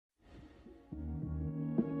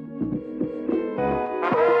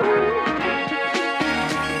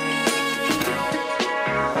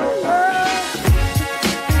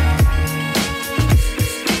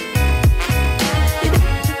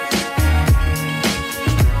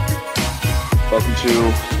welcome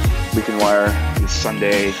to Weekend Wire. This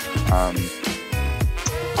Sunday,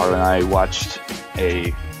 Aro and I watched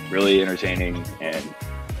a really entertaining and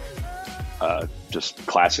just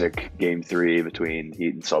classic Game 3 between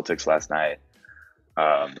Heat and Celtics last night.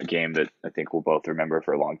 A game that I think we'll both remember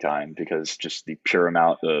for a long time because just the pure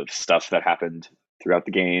amount of stuff that happened throughout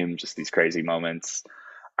the game, just these crazy moments.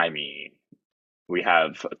 I mean, we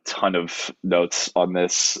have a ton of notes on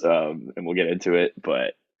this, and we'll get into it,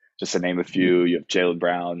 but just to name a few, you have Jaylen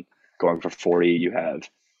Brown going for 40. You have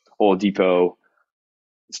Oladipo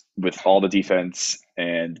with all the defense,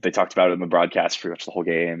 and they talked about it in the broadcast pretty much the whole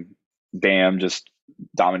game. Bam just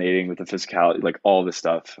dominating with the physicality, like all this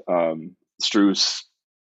stuff. Strus,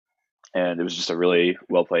 and it was just a really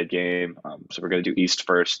well-played game. So we're going to do East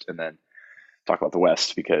first and then talk about the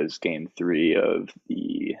West because Game 3 of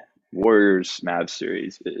the Warriors-Mavs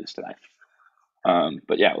series is tonight.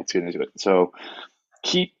 But yeah, let's get into it. So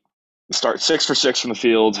Heat start 6 for 6 from the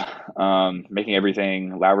field, making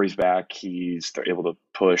everything. Lowry's back. They're able to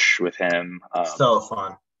push with him. So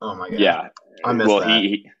fun. Oh my god. Yeah. I miss Well, that.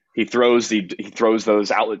 he throws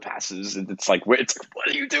those outlet passes, and it's like, what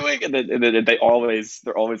are you doing? And then they're always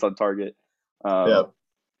on target. Yep.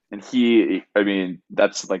 And I mean,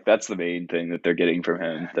 that's the main thing that they're getting from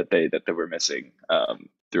him that they were missing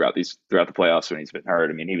throughout the playoffs when he's been hurt.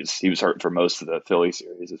 I mean, he was hurt for most of the Philly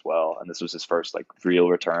series as well, and this was his first like real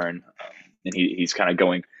return. And he's kind of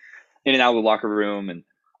going in and out of the locker room and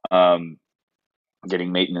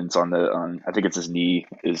getting maintenance on I think it's his knee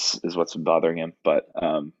is what's been bothering him. But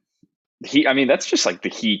I mean, that's just like the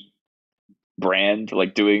Heat brand,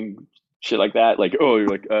 like doing shit like that. Like, oh, you're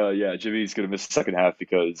like, yeah, Jimmy's gonna miss the second half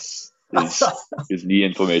because his knee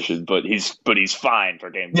inflammation, but he's fine for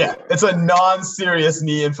game 4. Yeah, it's a non-serious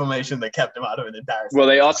knee inflammation that kept him out of an entire Well,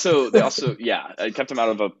 they also yeah, it kept him out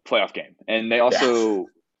of a playoff game, and they also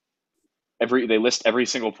they list every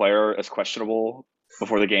single player as questionable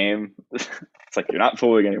before the game. It's like you're not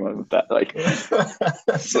fooling anyone with that. Like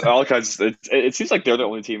all kinds. It seems like they're the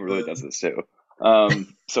only team who really does this too.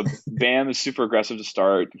 So Bam is super aggressive to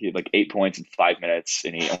start. He had like 8 points in 5 minutes,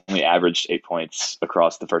 and he only averaged 8 points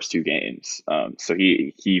across the first 2 games. So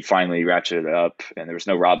he finally ratcheted it up, and there was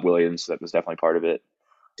no Rob Williams. So that was definitely part of it.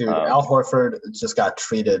 Dude, Al Horford just got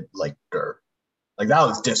treated like dirt. Like that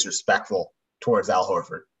was disrespectful towards Al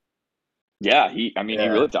Horford. Yeah, he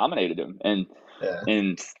really dominated him, and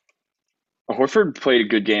Horford played a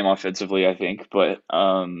good game offensively, I think, but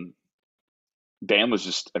Bam was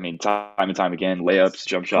just, I mean, time and time again, layups,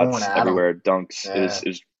 jump shots everywhere, dunks.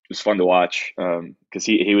 It was fun to watch because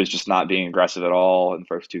he was just not being aggressive at all in the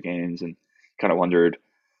first 2 games, and kind of wondered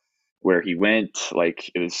where he went. Like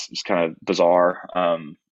it was just kind of bizarre,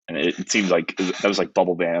 and it seemed like that was like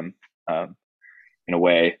bubble Bam in a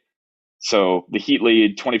way. So the Heat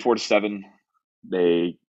lead 24-7.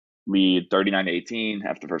 They lead 39-18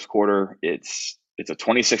 after the first quarter. It's a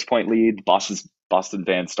 26-point lead. Boston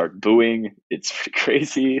fans start booing. It's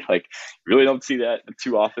crazy. Like, you really don't see that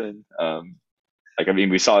too often.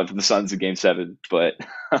 We saw it from the Suns in Game 7, but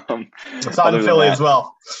I saw it in Philly as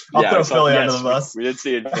well. I'll throw Philly under the bus. We did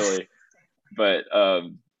see it in Philly, but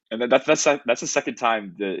and then that's the second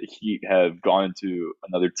time the Heat have gone into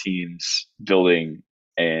another team's building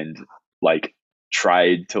and like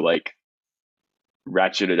tried to like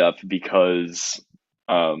ratchet it up because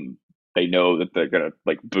they know that they're gonna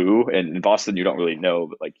like boo, and in Boston you don't really know,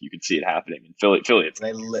 but like you can see it happening. In Philly it's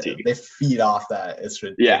they feed off that. It's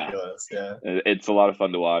ridiculous. Yeah. It's a lot of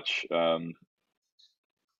fun to watch.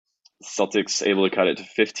 Celtics able to cut it to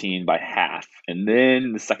 15 by half, and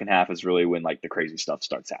then the second half is really when like the crazy stuff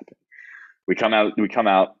starts happening. We come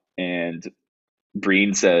out and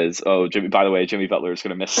Breen says, "Oh, Jimmy. By the way, Jimmy Butler is going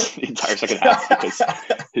to miss the entire second half because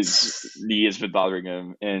his knee has been bothering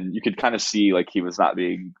him." And you could kind of see like he was not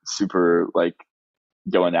being super like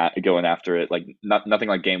going after it, like nothing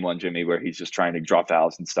like Game 1 Jimmy, where he's just trying to draw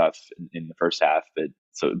fouls and stuff in the first half. But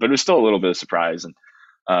it was still a little bit of surprise, and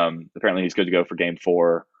apparently he's good to go for Game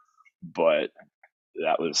 4. But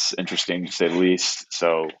that was interesting to say the least.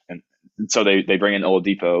 So they bring in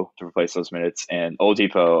Oladipo to replace those minutes, and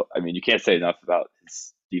Oladipo, I mean, you can't say enough about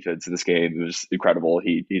his defense in this game. It was incredible.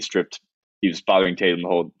 He was bothering Tatum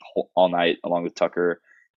all night along with Tucker,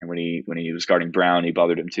 and when he was guarding Brown, he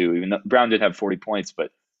bothered him too. Even though Brown did have 40 points, but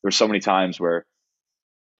there were so many times where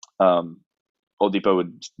Oladipo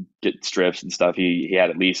would get strips and stuff. He had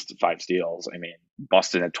at least 5 steals. I mean,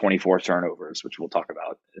 Boston had 24 turnovers, which we'll talk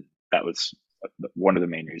about. That was one of the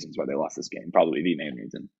main reasons why they lost this game, probably the main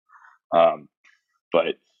reason.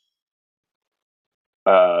 But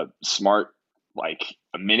Smart, like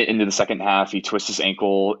a minute into the second half, he twists his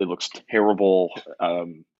ankle. It looks terrible.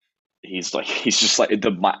 he's just like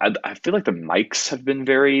I feel like the mics have been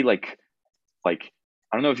very like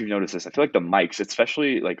I don't know if you've noticed this. I feel like the mics,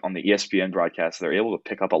 especially like on the ESPN broadcast, they're able to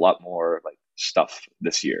pick up a lot more like stuff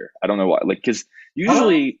this year. I don't know why. Like because Huh?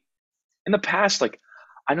 usually in the past, like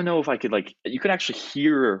I don't know if I could like you could actually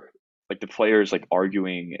hear like the players like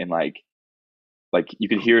arguing and like you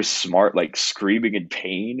could hear Smart like screaming in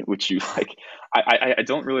pain, which you like I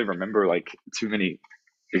don't really remember like too many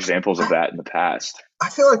examples of I, that in the past. I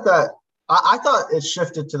feel like that. I thought it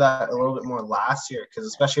shifted to that a little bit more last year because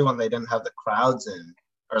especially when they didn't have the crowds in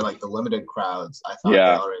or like the limited crowds, I thought they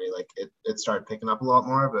Yeah. already like it started picking up a lot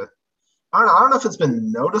more. But I don't know. I don't know if it's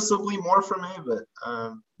been noticeably more for me,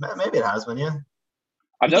 but maybe it has been. Yeah,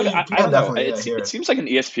 I've noticed you I can don't know. definitely It hear it it. seems like an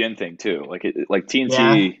ESPN thing too. Like like Yeah,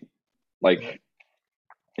 TNT like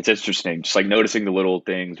it's interesting just like noticing the little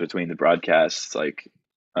things between the broadcasts like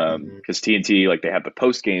mm-hmm. because TNT like they have the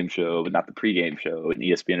post game show but not the pregame show and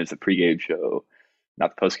ESPN is the pregame show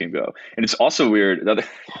not the post game go and it's also weird another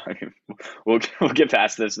I mean, we'll get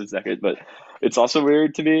past this in a second but it's also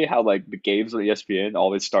weird to me how like the games on ESPN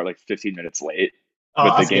always start like 15 minutes late Oh,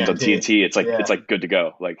 but the that's games on guaranteed. TNT it's Yeah, like good to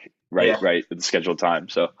go like yeah, right at the scheduled time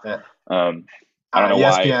so yeah. um I don't know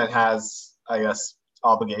why ESPN has, I guess,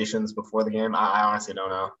 obligations before the game. I honestly don't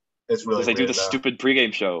know. It's because really they do the weird though. stupid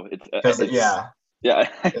pregame show Because it's yeah, yeah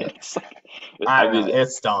yeah, it's like I I don't know. mean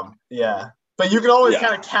It's dumb. Yeah. But you can always yeah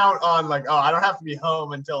kind of count on like, oh, I don't have to be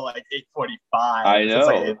home until like 8:45 I if it's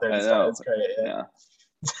like know, 8:30 I start. know. It's great.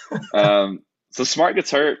 Yeah. So Smart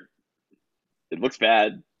gets hurt. It looks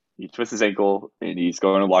bad. He twists his ankle and he's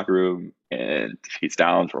going to the locker room and he's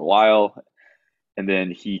down for a while. And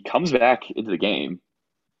then he comes back into the game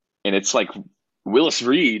and it's like Willis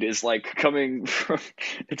Reed is like coming from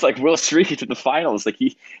it's like Willis Reed in the finals. Like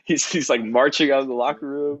he's like marching out of the locker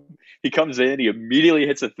room. He comes in, he immediately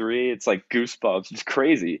hits a three. It's like goosebumps. It's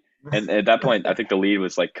crazy. And at that point, I think the lead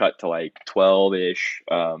was like cut to like 12-ish,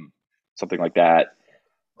 something like that.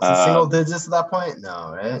 Was it single Um, digits at that point?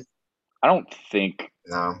 No, right? I don't think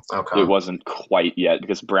No. it Okay. wasn't quite yet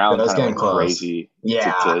because But Brown it was kind of getting went close. crazy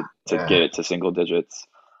Yeah. to get Yeah. it to single digits.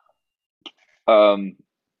 Um,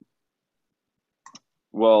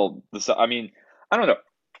 well, I mean, I don't know.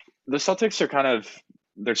 The Celtics are kind of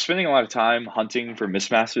they're spending a lot of time hunting for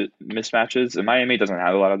mismatches, and Miami doesn't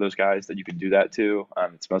have a lot of those guys that you can do that to.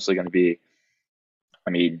 It's mostly going to be,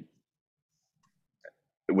 I mean,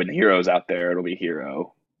 when Hero's out there, it'll be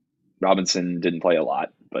Hero. Robinson didn't play a lot,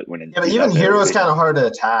 but when Yeah, but he's even out there, it'll Hero is be kind him. of hard to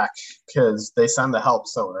attack because they send the help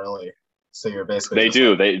so early. So you're basically They just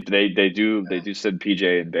do. like, They do send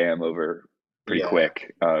PJ and Bam over pretty yeah,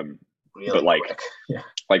 quick. But really quick. Yeah.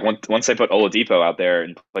 like once they put Oladipo out there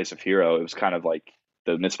in place of Hero, it was kind of like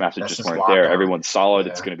the mismatches That's just just weren't there. lockdown. Everyone's solid.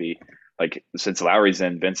 It's Yeah. going to be like since Lowry's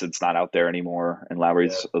in, Vincent's not out there anymore, and Yeah.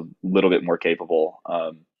 Lowry's a little bit more capable.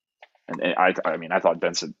 And I mean, I thought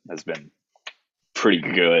Vincent has been pretty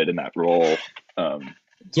good in that role, especially in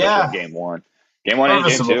Yeah. game one. Game one and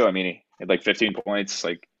game two, Serviceable. I mean, he had like 15 points,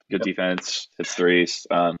 like good Yep. defense, hits threes,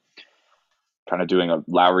 kind of doing a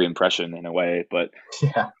Lowry impression in a way. But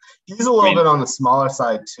Yeah. He's a I little mean, bit on the smaller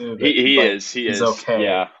side too, but he he's is, okay.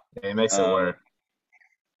 yeah. Yeah, he makes it Um, work.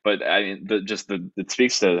 but I mean, it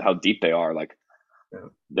speaks to how deep they are. Like Yeah.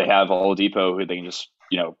 they have Oladipo who they can just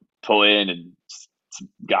pull in and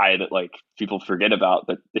guy that like people forget about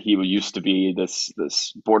that he used to be this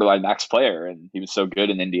borderline max player and he was so good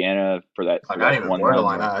in Indiana Like for not that even one run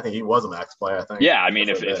borderline. where I think he was a max player, I think. yeah I mean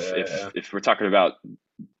For a if bit. if if Yeah. if we're talking about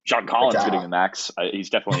John Like Collins getting the max he's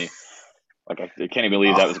definitely like I can't even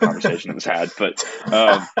believe that was a oh. conversation that was had but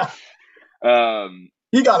um um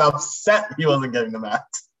He got upset he wasn't getting the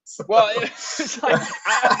max. So. well it's like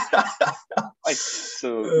like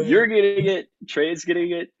so you're getting it Trey's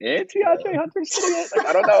getting it and DeAndre Yeah. Hunter's getting it like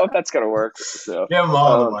I don't know if that's gonna work so Give him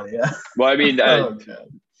all the um money, yeah. well I mean Oh god.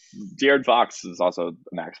 De'Aaron Fox is also a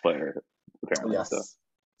max player apparently so Yes.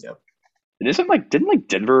 Yep. it isn't like didn't like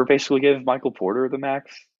Denver basically give Michael Porter the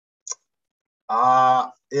max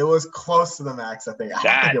It was close to the max, I think. I don't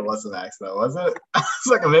think that it was the max though, was it? It's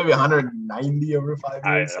like maybe 190 over 5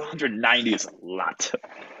 years. 190 is a lot.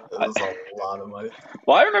 It was a lot of money.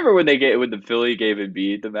 Well, I remember when the Philly gave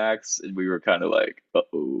Embiid the max, and we were kind of like, "Uh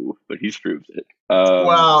oh," but he's proved it.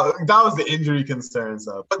 Well, that was the injury concerns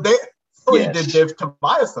though. But they Philly did Yes, give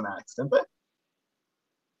Tobias the max, didn't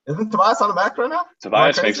they? Isn't Tobias on the max right now? Am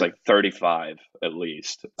I Tobias makes crazy? like 35 at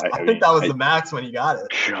least. I I think mean, that was the max when he got it.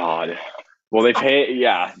 God. Well, they pay.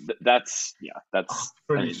 Yeah, that's. I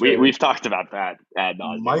Pretty mean, shady. we've talked about that ad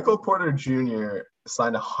nauseum. Michael Porter Jr.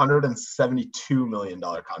 signed a $172 million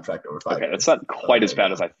contract over five Okay, that's years. not So quite there as you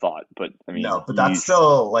bad as go. I thought, but I mean, No, but that's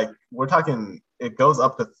still like we're talking it goes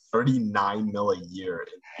up to 39 mil a year.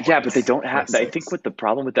 Yeah, but they don't have. I think 26. what the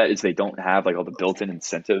problem with that is they don't have like all the built-in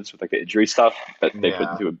incentives with like the injury stuff that they put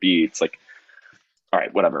Yeah. into a B. It's like, all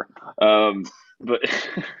right, whatever. But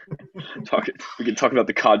we can talk about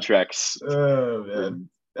the contracts Oh man.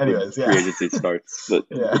 when Anyways, free yeah. agency starts, but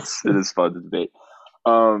Yeah. it is fun to debate.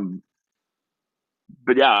 Um,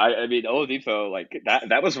 but yeah, I mean, Oladipo, like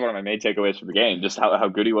that was one of my main takeaways from the game. Just how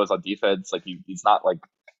good he was on defense. Like he's not like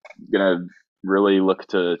gonna really look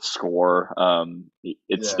to score. Yeah.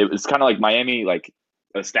 It was kind of like Miami. Like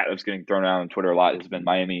a stat that's getting thrown around on Twitter a lot has been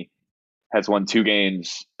Miami has won 2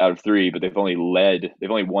 games out of 3, but they've only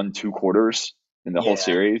won 2 quarters in the whole Yeah.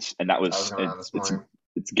 series, and that I was was going on this morning.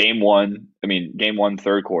 it's game one. I mean, game one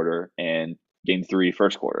third quarter and game three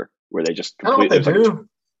first quarter where they just I don't know what completely they there's like a do.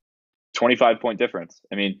 25-point difference.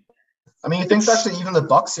 I mean, I mean, you think it's actually even the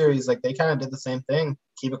Bucks series, like they kind of did the same thing,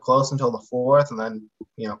 keep it close until the fourth, and then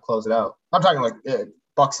close it out. I'm talking like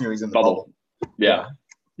Bucks series in the bubble. bubble. Yeah.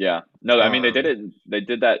 Yeah. No, I mean they did Um, it. They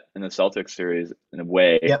did that in the Celtics series in a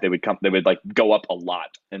way. yep. They would like go up a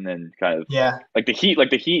lot and then kind of Yeah. like the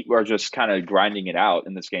Heat were just kind of grinding it out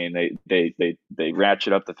in this game. They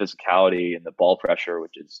ratchet up the physicality and the ball pressure,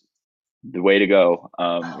 which is the way to go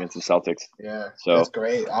against the Celtics. Yeah. It's So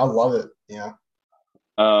great. I love it. Yeah.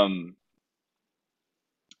 um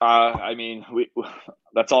I mean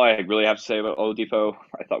that's all I really have to say about Oladipo.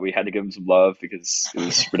 I thought we had to give him some love because it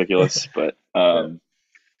was ridiculous, but Yeah.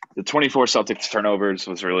 the 24 Celtics turnovers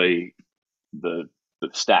was really the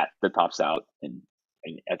stat that pops out, and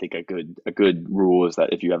I think a good rule is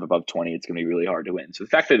that if you have above 20, it's going to be really hard to win. So the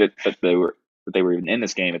fact that they were even in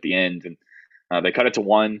this game at the end, and they cut it to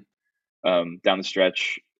 1 down the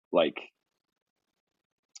stretch, like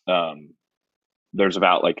um, there's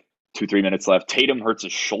about like 2-3 minutes left. Tatum hurts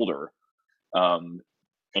his shoulder. Um,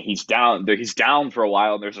 and he's down. He's down for a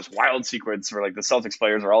while. And there's this wild sequence where like the Celtics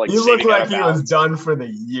players are all like He looked skating out like of he was bounds. done for the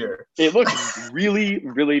year. It looked really,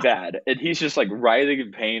 really bad. And he's just like writhing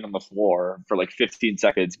in pain on the floor for like 15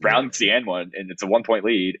 seconds. Brown gets the end one, and it's a 1 point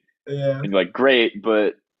lead. Yeah. And you're like, great,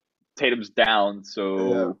 but Tatum's down. Yeah.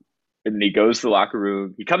 So, and then he goes to the locker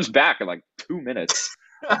room. He comes back in like 2 minutes.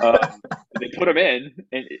 They put him in,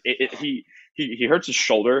 and he hurts his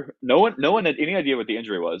shoulder. No one had any idea what the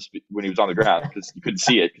injury was when he was on the ground because you couldn't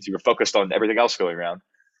see it because you were focused on everything else going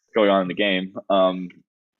on in the game.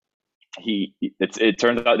 It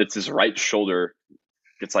turns out it's his right shoulder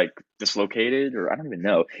gets like dislocated, or I don't even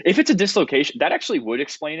know if it's a dislocation. That actually would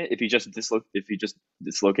explain it if he just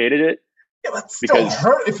dislocated it. Yeah, but still Because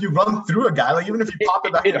hurt if you run through a guy. Like even if you pop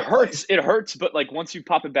it back, it into hurts. place. It hurts, but like once you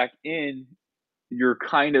pop it back in, you're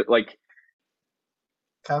kind of like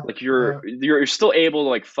you're still able to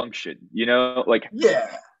like function. Like Yeah.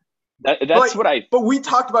 that's what I. But we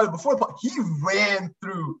talked about it before. But he ran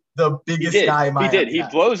through the He biggest did. guy He did. Miami He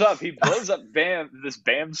has. blows up. He blows up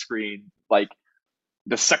Bam screen like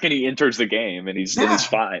the second he enters the game, and he's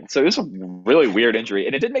fine. So it was a really weird injury,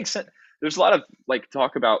 and it didn't make sense. There's a lot of like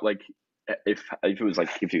talk about like if he was like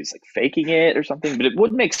faking it or something, but it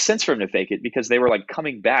wouldn't make sense for him to fake it because they were like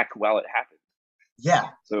coming back while it happened. Yeah.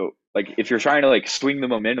 So like if you're trying to like swing the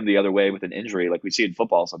momentum the other way with an injury, like we see in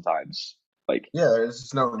football sometimes, like Yeah. There's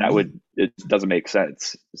just no that need. it doesn't make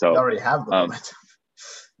sense. You So already have the momentum.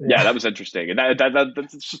 yeah, that was interesting, and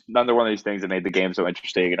that's just another one of these things that made the game so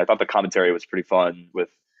interesting. And I thought the commentary was pretty fun with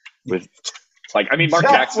like I mean Mark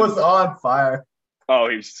Jackson was on fire. Oh,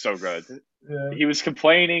 he was so good. Yeah. He was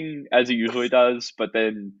complaining as he usually does, but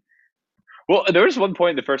then, well, there was one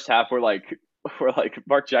point in the first half where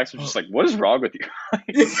Mark Jackson was just like, "What is wrong with you?"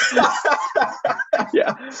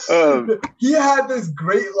 Yeah. He had this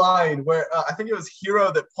great line where I think it was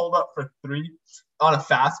Hero that pulled up for 3 on a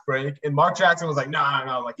fast break, and Mark Jackson was like, "No,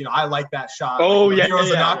 like I like that shot." Oh like, yeah, Hero's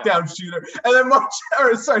a knockdown shooter, and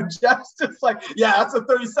then Jeff's just like, "Yeah, that's a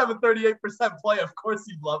 37-38% play. Of course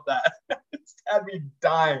you'd love that." It's had me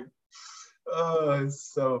dying. Oh,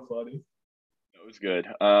 it's so funny. It was good.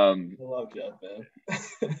 I love Jeff,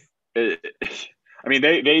 man. I mean,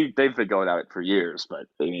 they've been going at it for years, but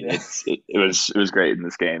I mean, it was great in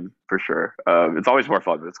this game for sure. It's always more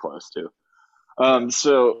fun when it's close too.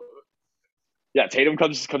 So yeah, Tatum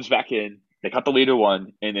comes back in. They cut the lead to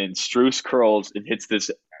 1, and then Strus curls and hits this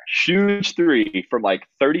huge 3 from like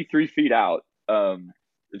 33 feet out.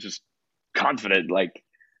 It's just confident, like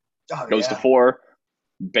goes to 4.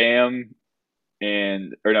 Bam, I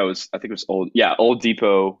think it was Old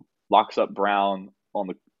Depot locks up Brown on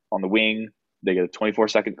the wing. They get a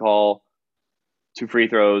 24-second call, 2 free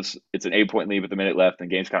throws. It's an 8-point lead with a minute left, and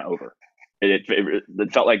the game's kind of over.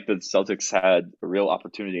 It felt like the Celtics had a real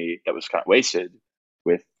opportunity that was kind of wasted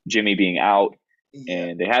with Jimmy being out Yeah.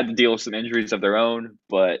 and they had to deal with some injuries of their own,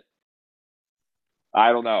 but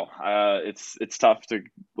I don't know. It's tough to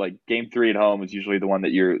like game three at home is usually the one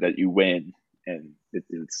that you win, and it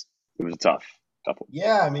was a tough one.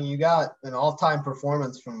 Yeah, I mean, you got an all-time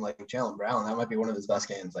performance from like Jaylen Brown. That might be one of his best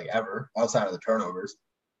games like ever, outside of the turnovers.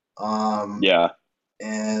 Um, Yeah.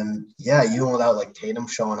 and yeah, even without like Tatum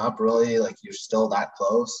showing up, really, like you're still that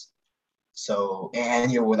close. So,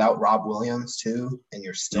 and you're without Rob Williams too, and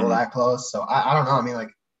you're still Mhm. that close. So I don't know. I mean, like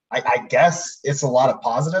I guess it's a lot of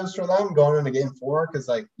positives for them going into game four because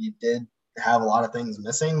like you did have a lot of things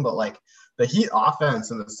missing, but like the Heat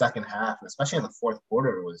offense in the second half, and especially in the fourth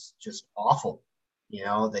quarter, was just awful. You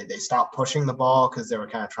know, they stopped pushing the ball because they were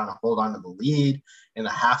kind of trying to hold on to the lead. In the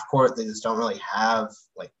half court, they just don't really have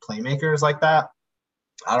like playmakers like that.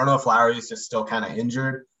 I don't know if Lowry's just still kind of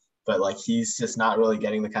injured, but like he's just not really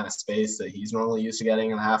getting the kind of space that he's normally used to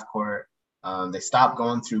getting in the half court. They stopped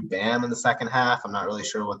going through Bam in the second half. I'm not really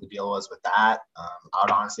sure what the deal was with that. I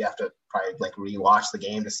would honestly have to probably like rewatch the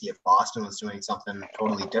game to see if Boston was doing something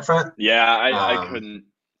totally different. Yeah, I Um, couldn't.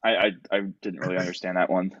 I didn't really understand that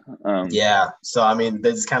one. yeah, so I mean,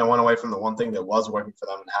 they just kind of went away from the one thing that was working for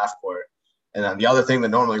them in half court. And then the other thing that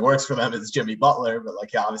normally works for them is Jimmy Butler, but like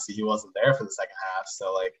obviously he wasn't there for the second half.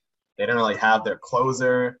 So like they didn't really have their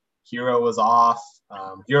closer. Hero was off.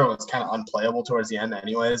 Hero was kind of unplayable towards the end,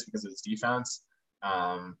 anyways, because of his defense.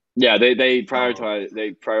 Um, Yeah, so, they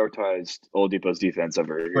prioritized Oladipo's defense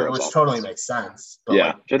over Hero's which totally offense. makes sense. But Yeah,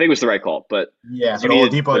 like, which I think was the right call. But yeah, you but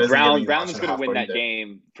needed Oladipo but isn't giving Brown. you Brown much was in going to half win court that either.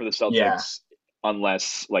 game for the Yeah, Celtics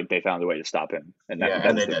unless like they found a way to stop him, and yeah, that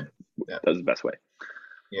and was they did. Yeah, the best way.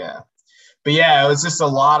 yeah. But yeah, it was just a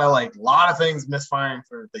lot of things misfiring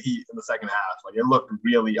for the Heat in the second half. Like it looked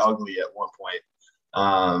really ugly at one point.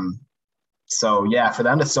 Um, so yeah, for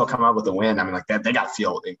them to still come out with a win, I mean, like that, they got to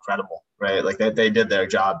feel incredible, right? Like they did their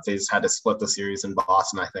job. They just had to split the series in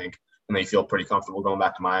Boston, I think, and they feel pretty comfortable going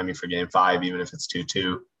back to Miami for Game 5, even if it's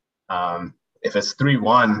 2-2. If it's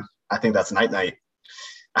 3-1, I think that's night.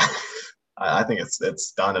 I think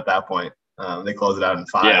it's done at that point. They close it out in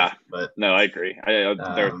 5, Yeah, but no, I agree. They're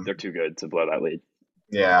um, too good to blow that lead.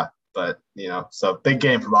 yeah, but so big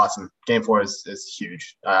game for Boston. Game 4 is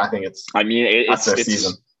huge. I think I mean, that's their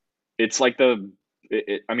season. it's like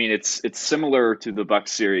I mean, it's similar to the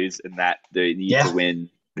Bucks series in that they need to Yeah, win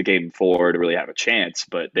the game four to really have a chance.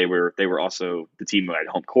 But they were also the team who had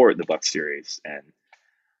home court in the Bucks series, and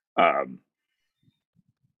um,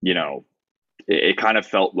 you know, it kind of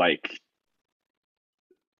felt like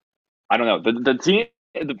I don't know the team.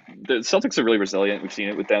 The Celtics are really resilient. We've seen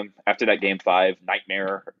it with them after that game five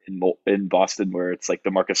nightmare in Boston, where it's like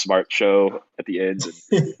the Marcus Smart show at the end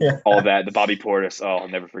and yeah. all of that. The Bobby Portis. Oh, I'll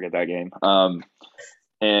never forget that game.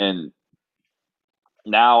 And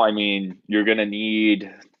now, I mean, you're going to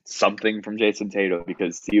need something from Jason Tatum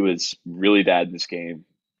because he was really bad in this game.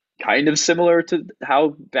 Kind of similar to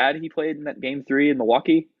how bad he played in that game three in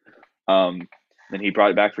Milwaukee. Um, then he brought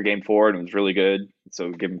it back for game four and it was really good. So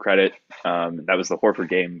give him credit. That was the Horford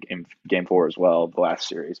game four as well, the last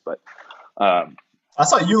series. But um, I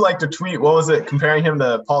saw you like to tweet. What was it? Comparing him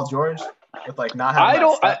to Paul George with like not having I that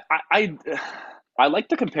don't, step. I like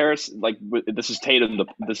the comparison. Like this is Tatum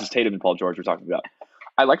and Paul George we're talking about.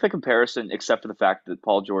 I like the comparison, except for the fact that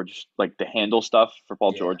Paul George, like the handle stuff for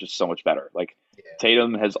Paul Yeah, George, is so much better. Like yeah,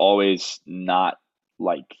 Tatum has always not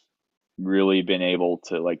like really been able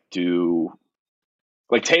to like do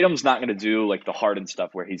like Tatum's not going to do like the hardened stuff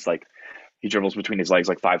where he's like he dribbles between his legs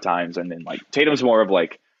like five times and then like Tatum's more of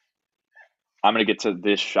like I'm going to get to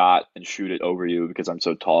this shot and shoot it over you because I'm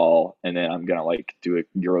so tall and then I'm going to like do a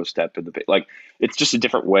euro step in the like it's just a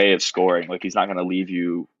different way of scoring. Like he's not going to leave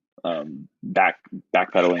you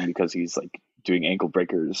backpedaling because he's like doing ankle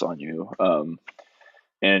breakers on you.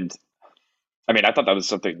 And I mean, I thought that was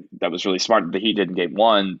something that was really smart that he did in game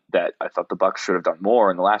one that I thought the Bucks should have done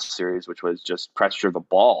more in the last series, which was just pressure the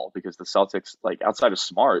ball because the Celtics, like outside of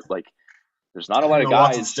Smart, like there's not a lot of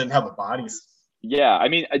Milwaukee just guys. didn't have the bodies. Yeah, I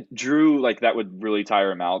mean, Drew, like that would really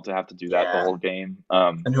tire him out to have to do that the Yeah, whole game.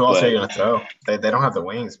 and who else are But you gonna throw? They don't have the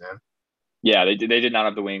wings, man. yeah, they did not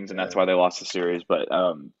have the wings, and that's Yeah. why they lost the series. But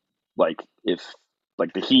like if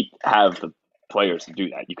like the Heat have the players to do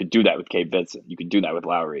that, you could do that with Gabe Vincent, you could do that with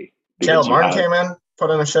Lowry Caleb because you Martin have came in, put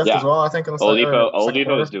in a shift as yeah, well. I think in the second Oladipo was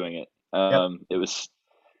quarter. doing it. Yep. It was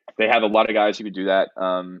they have a lot of guys who could do that,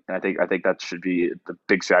 and I think that should be the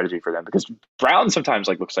big strategy for them because Brown sometimes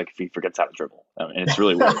like looks like he forgets how to dribble, and it's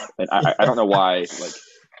really weird. And I don't know why. Like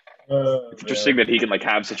Oh it's man. interesting that he can like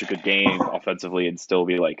have such a good game offensively and still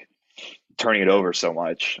be like turning it Yeah. over so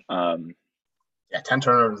much. Yeah, 10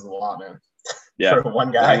 turnovers is a lot, man. Yeah, For one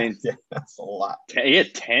I guy. mean, Yeah, that's a lot. he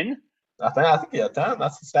had 10. I think he had 10.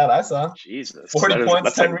 That's the stat I saw. Jesus, 40 points,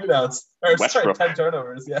 that's 10 like rebounds. Or sorry, Westbrook. 10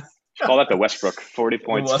 turnovers. Yeah. Just call that the Westbrook. 40 The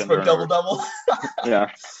points, 10 Westbrook turnovers. double.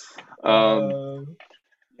 Yeah.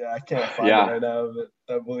 Yeah, I can't find it Yeah, right now,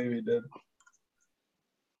 but I believe he did.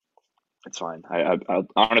 it's fine. I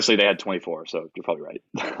honestly, they had 24, so you're probably right.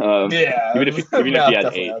 Yeah, even if he math had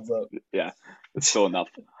definitely 8, adds up. yeah, it's still enough.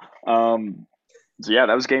 So yeah,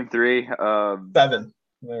 that was game 3. 7.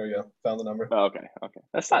 There we go. Found the number. Okay.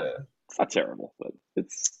 That's not it's not terrible, but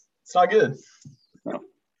it's not good. no.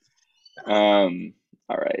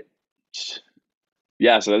 All right.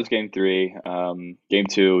 Yeah, so that was game 3. Game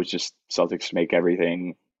 2 was just Celtics make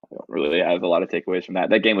everything. I don't really have a lot of takeaways from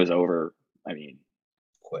that. That game was over. I mean,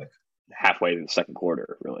 Quick. halfway to the second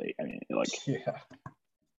quarter. Really. I mean, like, Yeah.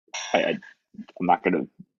 I'm not going to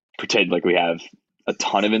pretend like we have a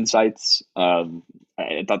ton of insights. I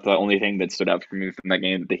thought the only thing that stood out for me from that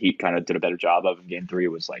game that the Heat kind of did a better job of in game 3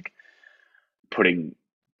 was like putting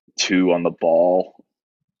 2 on the ball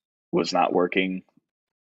was not working.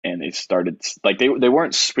 And they started like they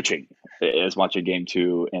weren't switching as much in game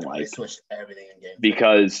 2 and like they switched everything in game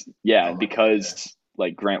 2. because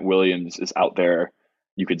like Grant Williams is out there,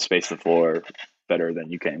 you could space the floor better than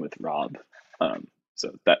you can with Rob.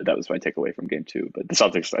 So that was my takeaway from game 2. But the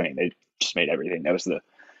Celtics, I mean, they just made everything. That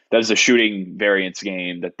was the shooting variance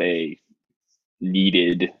game that they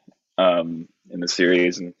needed in the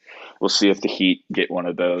series, and we'll see if the Heat get one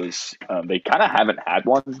of those. They kind of haven't had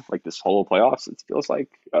one like this whole playoffs. It feels like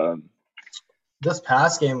this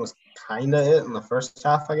past game was kind of it in the first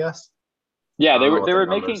half, I guess. Yeah, they were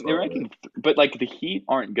making, but like the Heat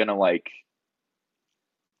aren't gonna like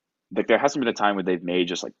there hasn't been a time where they've made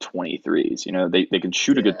just like 23s. You know, they can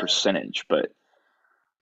shoot a good percentage, but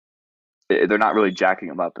they're not really jacking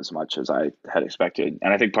them up as much as I had expected.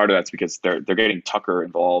 And I think part of that's because they're getting Tucker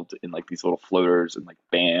involved in like these little floaters, and like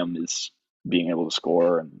Bam is being able to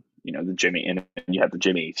score, and you know the Jimmy, and you have the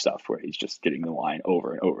Jimmy stuff where he's just getting the line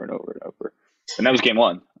over and over and over and over. And that was game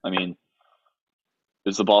 1. I mean,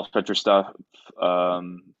 there's the ball stretcher stuff.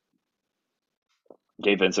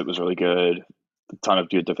 Gabe Vincent was really good, a ton of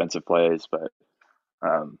good defensive plays, but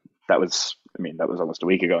that was almost a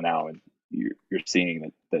week ago now, and you're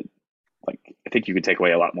seeing that like I think you could take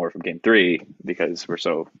away a lot more from game 3 because we're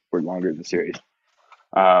longer in the series.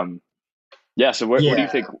 Yeah. So what do you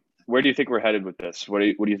think? Where do you think we're headed with this? What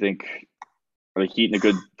do you think? Are the Heat in a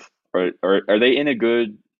good, or are they in a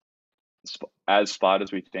good spot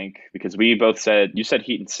as we think? Because we both said, you said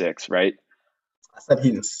Heat in 6, right? I said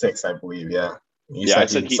Heat in 6, I believe. Yeah. I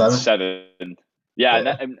said Heat in 7.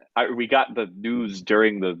 Yeah, and we got the news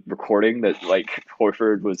during the recording that like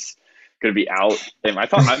Horford was going to be out, and I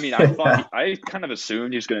kind of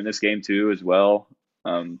assumed he was going to miss game 2 as well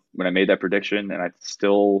when I made that prediction, and I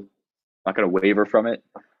still not going to waver from it.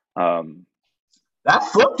 That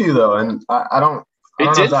flipped you though, and I don't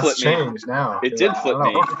know if that's changed now. It did flip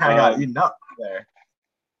me. Horford kind of got eaten up there.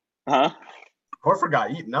 Huh? Horford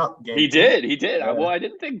got eaten up. He did. Yeah. Well, I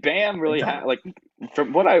didn't think Bam really had like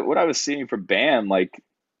from what I was seeing from Bam like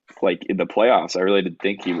in the playoffs. I really didn't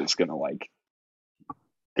think he was gonna like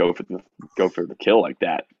go for the kill like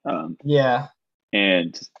that. Yeah.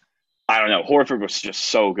 And I don't know. Horford was just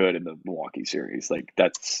so good in the Milwaukee series. Like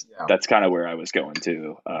that's kind of where I was going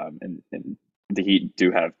to. And the Heat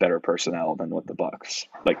do have better personnel than what the Bucks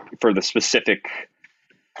like for the specific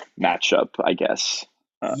matchup, I guess.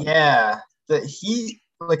 The Heat,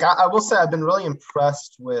 like I will say, I've been really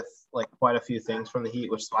impressed with like quite a few things from the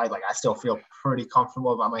Heat, which is why like I still feel pretty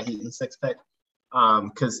comfortable about my Heat in 6 pick,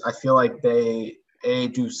 because I feel like they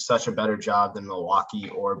do such a better job than Milwaukee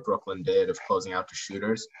or Brooklyn did of closing out the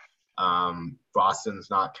shooters. Boston's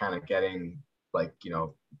not kind of getting like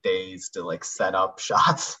days to like set up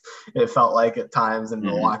shots. It felt like at times in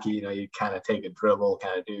Milwaukee, you kind of take a dribble,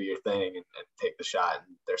 kind of do your thing, and take the shot,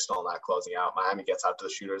 and they're still not closing out. Miami gets out to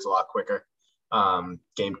the shooters a lot quicker.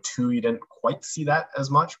 Game 2, you didn't quite see that as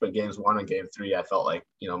much, but games 1 and game 3, I felt like,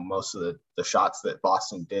 most of the shots that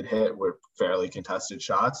Boston did hit were fairly contested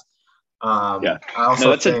shots. I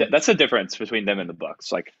also that's a difference between them and the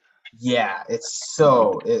Bucks. Like, it's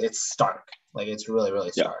stark. Like it's really,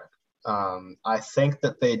 really stark. I think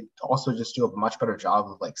that they also just do a much better job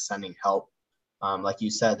of like sending help. Like you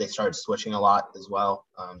said, they started switching a lot as well.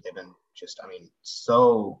 They've been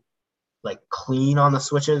so like clean on the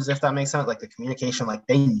switches, if that makes sense. Like the communication, like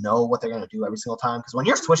they know what they're going to do every single time. Because when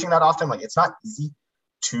you're switching that often, like it's not easy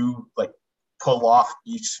to like pull off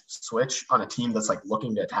each switch on a team that's like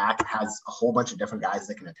looking to attack, has a whole bunch of different guys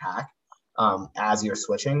that can attack as you're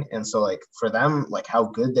switching. And so like for them, like how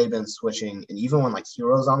good they've been switching, and even when like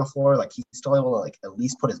Hero's on the floor, like he's still able to like at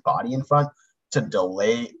least put his body in front. to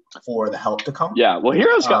delay for the help to come. Yeah, well,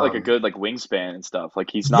 Hero's got like a good like wingspan and stuff. Like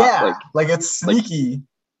he's not like it's sneaky.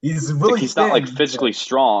 He's really he's thin, not like physically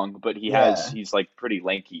strong, but he's like pretty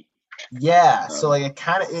lanky. Yeah, so like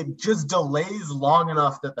it just delays long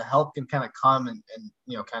enough that the help can kind of come and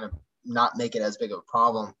kind of not make it as big of a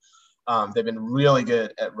problem. They've been really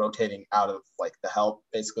good at rotating out of like the help,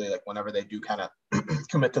 basically like whenever they do kind of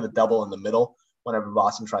commit to the double in the middle, whenever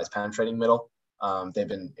Boston tries penetrating middle, they've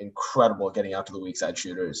been incredible at getting out to the weak side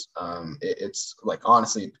shooters. It's like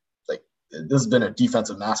honestly, like this has been a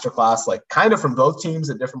defensive masterclass, like kind of from both teams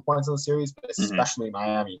at different points in the series, but especially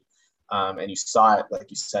Miami. And you saw it, like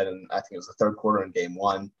you said, in I think it was the third quarter in game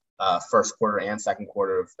one, first quarter and second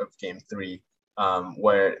quarter of game three,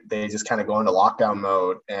 where they just kind of go into lockdown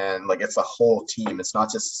mode and like it's a whole team. It's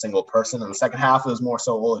not just a single person. In the second half, it was more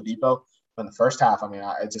so Oladipo. But in the first half, I mean,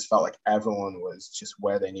 it just felt like everyone was just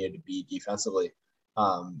where they needed to be defensively.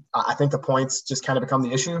 I think the points just kind of become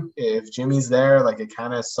the issue. If Jimmy's there, like it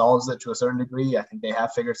kind of solves it to a certain degree. I think they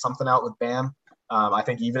have figured something out with Bam. I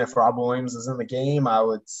think even if Rob Williams is in the game, I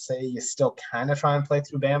would say you still kind of try and play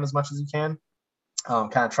through Bam as much as you can.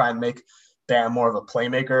 Kind of try and make Bam more of a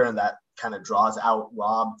playmaker, and that kind of draws out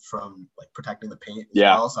Rob from like protecting the paint as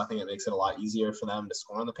well. So I think it makes it a lot easier for them to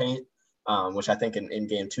score in the paint, which I think in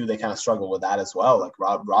game two they kind of struggle with that as well. Like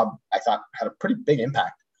Rob, I thought had a pretty big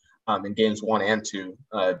impact in games 1 and 2,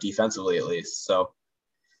 defensively at least. So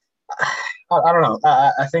I don't know.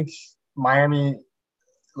 I think Miami,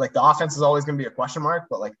 like the offense is always going to be a question mark,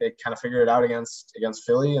 but like they kind of figured it out against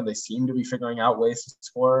Philly, and they seem to be figuring out ways to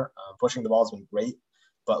score. Pushing the ball has been great,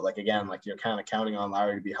 but like again, like you're kind of counting on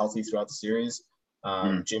Lowry to be healthy throughout the series.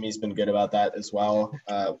 Jimmy's been good about that as well.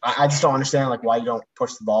 I just don't understand like why you don't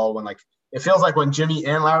push the ball when like it feels like when Jimmy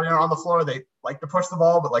and Lowry are on the floor, they like to push the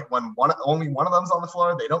ball, but like when only one of them's on the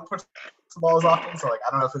floor, they don't push the ball as often. So like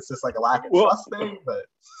I don't know if it's just like a lack of trust thing, but.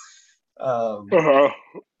 I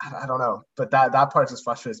don't know, but that part just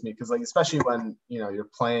frustrates me because like especially when you're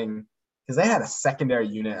playing, because they had a secondary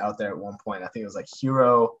unit out there at one point. I think it was like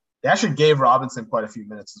Hero. They actually gave Robinson quite a few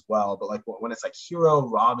minutes as well, but like when it's like Hero,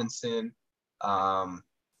 Robinson, it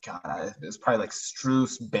was probably like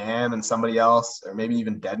Strus, Bam, and somebody else, or maybe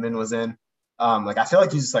even Dedmon was in. Like I feel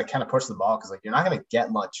like you just like kind of push the ball because like you're not gonna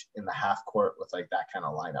get much in the half court with like that kind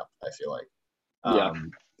of lineup. I feel like,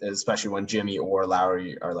 especially when Jimmy or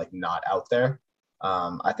Lowry are like not out there.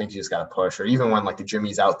 I think you just got to push, or even when like the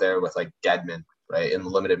Jimmy's out there with like Dedmon, right, in the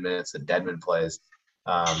limited minutes that Dedmon plays.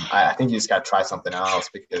 I think you just got to try something else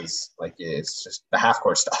because like it's just the half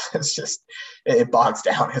court stuff. It's just it bogs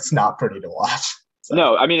down. It's not pretty to watch. So.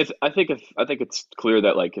 No, I mean, I think it's clear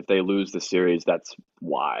that like if they lose the series, that's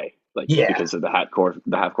why. Like because of the half court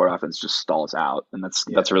offense just stalls out, and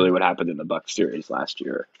that's really what happened in the Bucks series last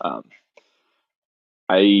year.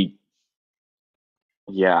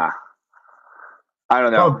 I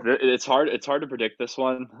don't know. It's hard to predict this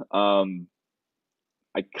one.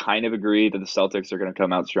 I kind of agree that the Celtics are going to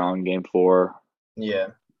come out strong in game 4. Yeah.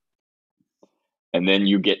 And then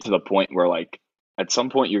you get to the point where like at some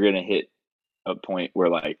point you're going to hit a point where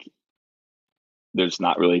like there's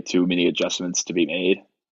not really too many adjustments to be made.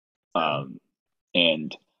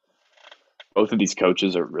 And both of these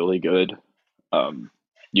coaches are really good.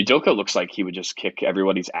 Udoka looks like he would just kick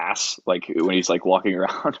everybody's ass, like when he's like walking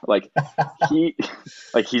around. Like he's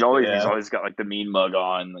always got like the mean mug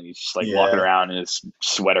on. And he's just like walking around in his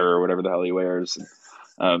sweater or whatever the hell he wears.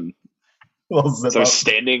 So he's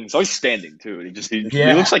standing. He's always standing too. And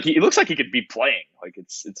he looks like he could be playing. Like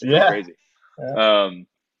it's really crazy. Yeah.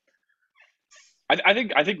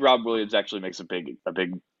 I think Rob Williams actually makes a big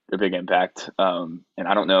impact. And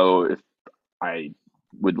I don't know if I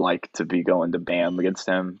would like to be going to Bam against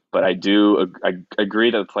him, but I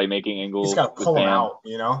agree that the playmaking angle. He's got to pull him out,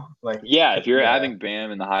 like if you're having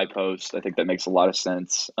Bam in the high post, I think that makes a lot of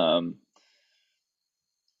sense. Strus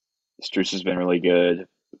has been really good.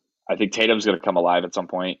 I think Tatum's going to come alive at some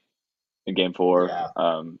point in game 4.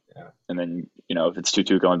 And then if it's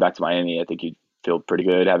 2-2 going back to Miami, I think you'd feel pretty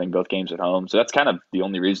good having both games at home. So that's kind of the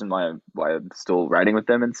only reason why I'm still riding with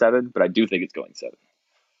them in 7, but I do think it's going 7.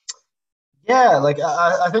 Yeah, like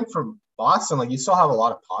I think for Boston, like you still have a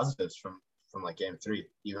lot of positives from like game 3,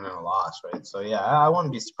 even in a loss, right? So yeah, I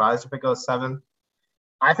wouldn't be surprised if it goes 7.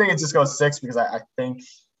 I think it just goes 6 because I think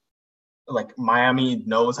like Miami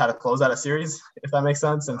knows how to close out a series, if that makes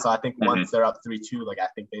sense. And so I think once they're up 3-2, like I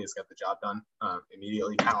think they just get the job done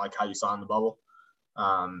immediately, kind of like how you saw in the bubble.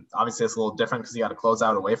 Obviously it's a little different because you got to close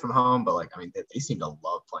out away from home, but like I mean they seem to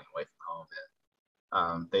love playing away from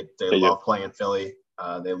home. They love playing in Philly.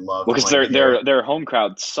 They love because their home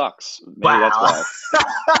crowd sucks. Maybe that's why.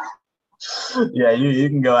 Yeah, you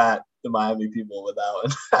can go at the Miami people with that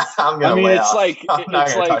one. I'm I gonna mean, lay it's off. like I'm not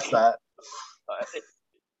it's gonna like touch that.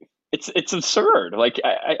 it's absurd. Like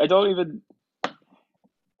I don't even.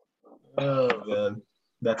 Oh man,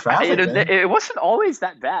 that traffic, man. It wasn't always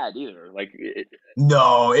that bad either. Like,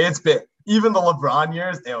 No, it's been even the LeBron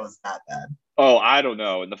years. It was that bad. oh, I don't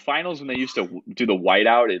know. In the finals when they used to do the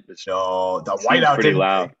whiteout, it was No, the seemed whiteout pretty didn't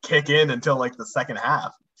loud kick in until like the second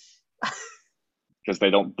half. because they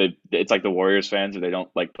don't. It's like the Warriors fans, or they don't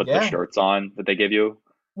like put the Yeah. shirts on that they give you.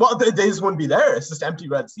 Well, they just wouldn't be there. It's just empty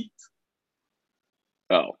red seats.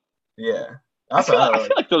 Oh, Yeah, I that's feel what I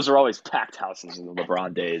feel like those are always packed houses in the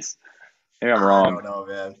LeBron days. Maybe I'm I wrong. don't know,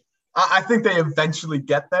 man. I think they eventually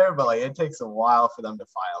get there, but like it takes a while for them to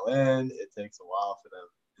file in. It takes a while for them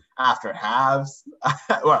after halves,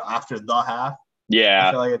 well, after the half. I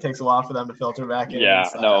Yeah, feel like it takes a while for them to filter back in. yeah.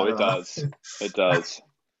 So No, I it don't know. does. It does.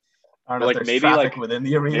 I don't But know if like there's maybe traffic within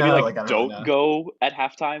the arena. maybe Like I don't really don't know. go at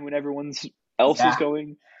halftime when everyone's else is Yeah,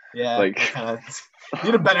 going. yeah. Like Kind of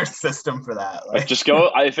need a better system for that. like just go.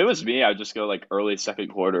 If it was me, I'd just go like early second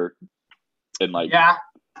quarter and like yeah.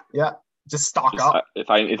 Just stock just up.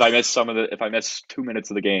 if I miss if I miss 2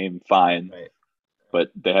 minutes of the game, fine. Right.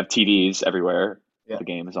 But they have TVs everywhere. Yeah. The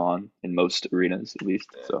game is on in most arenas, at least.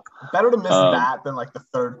 Yeah. So Better to miss that than like the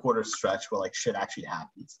third quarter stretch where like shit actually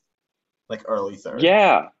happens, like early third.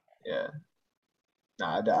 yeah. Yeah.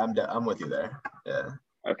 Nah, I'm with you there. Yeah.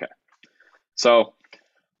 Okay. So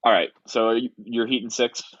all right. So you're Heat in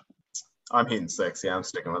 6. I'm Heat in 6. Yeah, I'm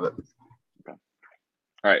sticking with it. Okay.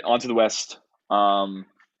 All right. On to the West.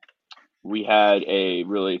 We had a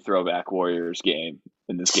really throwback Warriors game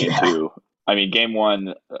in this game too. I mean, game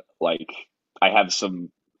one, like I have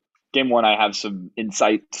some game one, I have some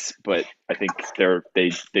insights, but I think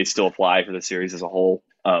they still apply for the series as a whole.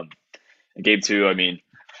 In game two, I mean,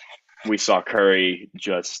 we saw Curry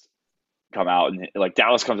just come out and like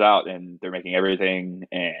Dallas comes out and they're making everything,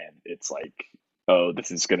 and it's like, oh,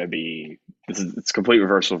 it's complete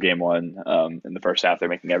reversal of game one. In the first half, they're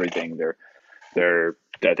making everything.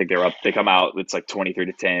 I think they're up. They come out. It's like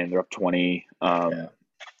 23-10. They're up 20 at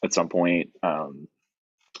some point.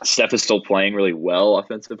 Steph is still playing really well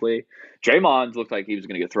offensively. Draymond looked like he was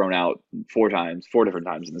going to get thrown out 4 different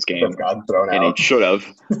times in this game, and he should have,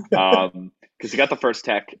 because he got the first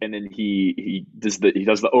tech, and then he does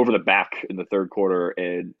the over the back in the third quarter,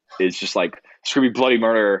 and it's just like screaming bloody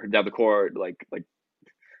murder down the court, like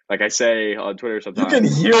I say on Twitter sometimes. You can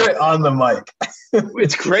hear it on the mic.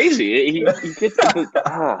 It's crazy. He gets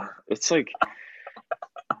it's like,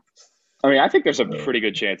 I mean, I think there's a pretty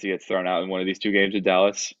good chance he gets thrown out in one of these 2 games in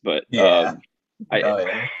Dallas, but yeah.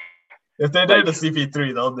 Yeah. If they do it to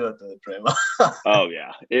CP3, they'll do it to Draymond. Oh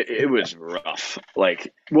yeah, it was rough.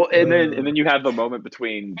 Like, well, and then you have the moment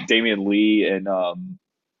between Damian Lee and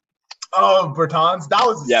Bertans. That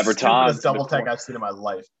was the Bertans stupidest double tech I've seen in my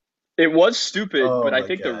life. It was stupid, but I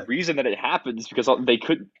think God. the reason that it happened is because all the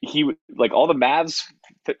Mavs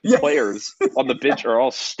players on the bench are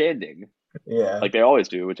all standing. Yeah, like they always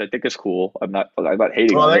do, which I think is cool. I'm not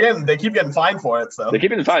hating. Well, they keep getting fined for it, so they keep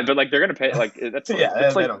getting fined, but like they're gonna pay. Like that's they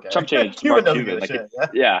don't care. Chump change. Cuban doesn't give a shit.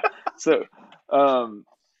 Yeah. So,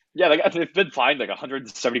 they've been fined like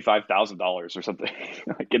 $175,000 or something.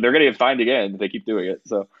 Like, and they're gonna get fined again if they keep doing it.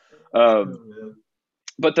 So,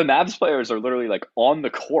 but the Mavs players are literally like on the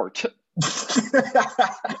court,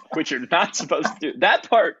 which you're not supposed to do. That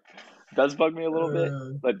part does bug me a little bit,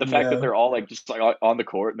 like the fact that they're all like just like on the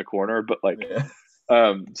court in the corner, but like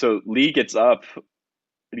so Lee gets up and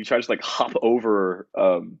he tries to like hop over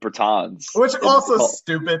Bertans, which also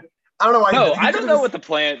stupid. I don't know why. No, I don't know what the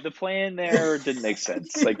plan there didn't make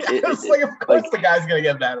sense. Like it's like, of course the guy's gonna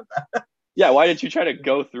get mad at that. Yeah, why did you try to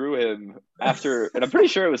go through him after? And I'm pretty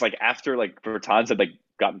sure it was like after like Bertans had like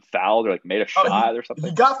gotten fouled or like made a shot or something.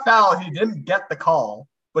 He got fouled. He didn't get the call,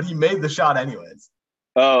 but he made the shot anyways.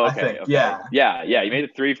 Oh, okay. Yeah. He made a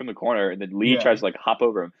 3 from the corner, and then Lee tries to like hop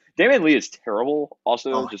over him. Damian Lee is terrible.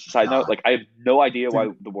 Also, just a side note, like I have no idea why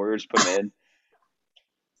the Warriors put him in.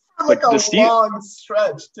 Like a long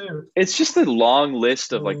stretch too. It's just a long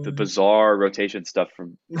list of like the bizarre rotation stuff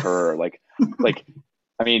from Kerr. like,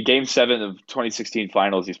 I mean, Game 7 of 2016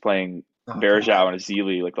 Finals, he's playing Bergeau and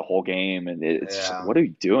Azili like the whole game, and it's just like, what are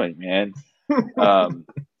you doing, man? And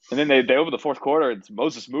then they over the fourth quarter, it's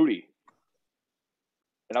Moses Moody.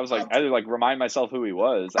 And I was like, I had to like remind myself who he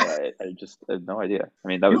was. I just had no idea. I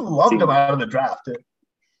mean, you loved him out of the draft too.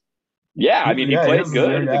 Yeah, I mean, he played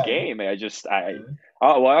good in the game. I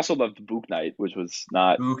also loved Book Night, which was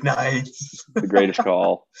not Book Night the greatest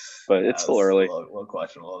call, but it's still early. A little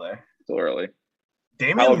questionable there. Still early.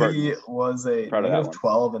 Damian Lee was a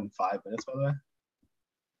 -12 in 5 minutes, by the way.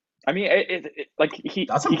 I mean, like That's he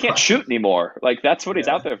can't impressive. shoot anymore. Like that's what he's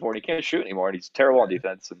Yeah. out there for, and he can't shoot anymore. And he's terrible on Right.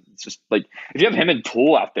 defense. And it's just like if you have him and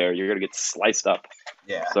Poole out there, you're gonna get sliced up.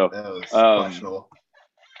 Yeah. So, That was um, questionable.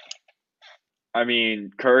 I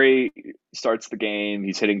mean, Curry starts the game.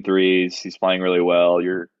 He's hitting threes. He's playing really well.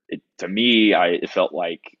 To me, it felt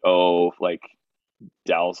like like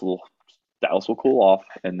Dallas will Dallas will cool off,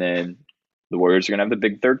 and then the Warriors are gonna have the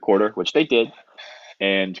big third quarter, which they did,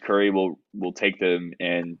 and Curry will take them,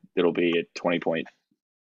 and it'll be a 20 point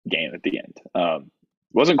game at the end.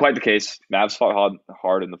 Wasn't quite the case. Mavs fought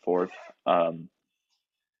hard in the fourth. Um,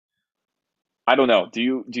 I don't know. Do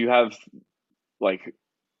you have like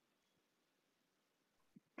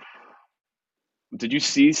did you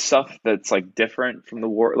see stuff that's like different from the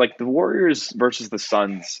Warriors versus the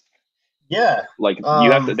Suns? Yeah. Like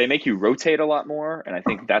you have to they make you rotate a lot more, and I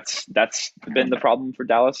think that's been the problem for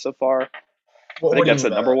Dallas so far. I What think do you that's mean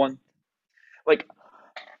the by number that? one. Like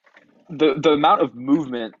the amount of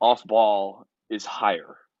movement off ball is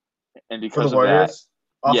higher, and For the because of that, Warriors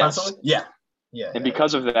offensively? yes, Yeah. Yeah. and Yeah. Yeah.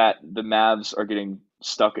 because of that, the Mavs are getting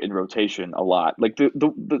stuck in rotation a lot. Like the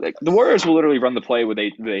Warriors will literally run the play where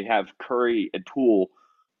they have Curry and Poole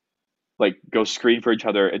like go screen for each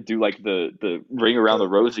other and do like the ring around the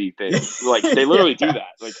rosy thing. Like they literally do Yeah.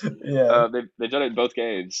 that. Like Yeah. they've done it in both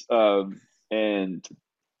games. And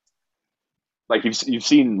like you've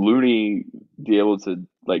seen Looney be able to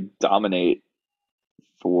like dominate Yeah.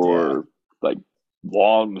 for like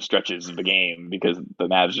long stretches of the game because the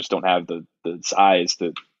Mavs just don't have the size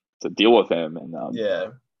to deal with him. And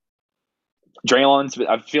Yeah.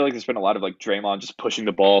 I feel like there's been a lot of like Draymond just pushing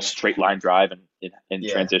the ball, straight line drive, and in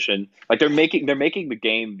Yeah. transition. Like they're making the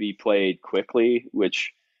game be played quickly,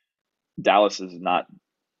 which Dallas is not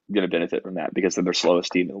going to benefit from that because they're the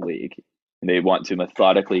slowest team in the league. And they want to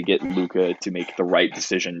methodically get Luka to make the right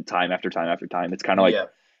decision time after time after time. It's kind of like Yeah.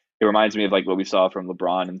 it reminds me of like what we saw from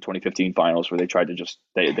LeBron in the 2015 finals where they tried to just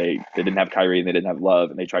they didn't have Kyrie and they didn't have Love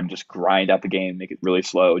and they tried to just grind out the game, make it really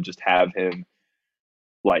slow, and just have him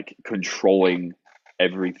like controlling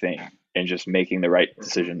everything and just making the right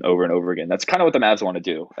decision over and over again. That's kind of what the Mavs want to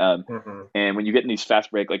do. Mm-hmm. And when you get in these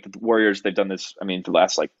fast break, like the Warriors, they've done this. I mean, for the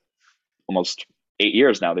last like almost 8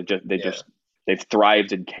 years now, Yeah. they've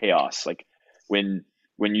thrived in chaos. Like when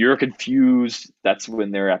when you're confused, that's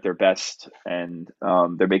when they're at their best, and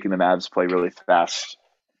they're making the Mavs play really fast.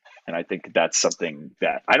 And I think that's something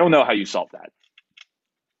that I don't know how you solve that.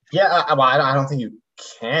 Yeah. Well, I don't think you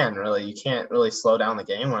can really. You can't really slow down the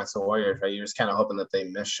game when it's the Warriors, right? You're just kind of hoping that they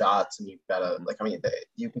miss shots, and you've got to like. I mean,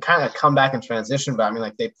 you can kind of come back in transition, but I mean,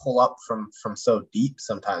 like they pull up from so deep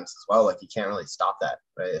sometimes as well. Like you can't really stop that,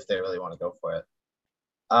 right? If they really want to go for it.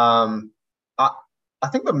 Um, I, I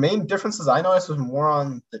think the main differences I noticed was more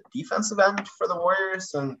on the defensive end for the Warriors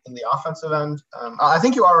than the offensive end. I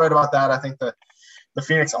think you are right about that. I think the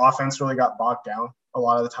Phoenix offense really got bogged down a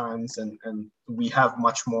lot of the times, and we have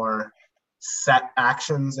much more set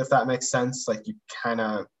actions, if that makes sense. Like you kind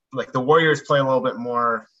of like the Warriors play a little bit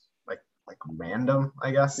more like random,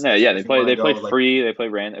 I guess, Yeah, yeah, if you want to they play go like free, they play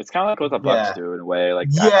random. It's kind of like what the Bucks yeah. do in a way. Like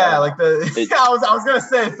I Yeah, don't like know. the It I was gonna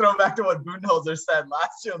say throw back to what Budenholzer said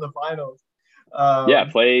last year in the finals. Yeah,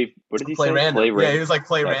 Um, play. What did he Play say? Play random. Yeah, he random. was like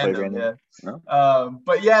play Yeah, play random. random. Yeah. No.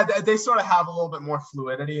 But yeah, they sort of have a little bit more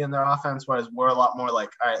fluidity in their offense, whereas we're a lot more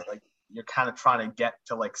like, all right, like you're kind of trying to get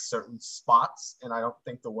to like certain spots, and I don't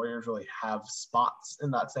think the Warriors really have spots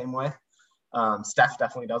in that same way. Steph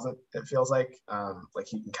definitely doesn't. It feels like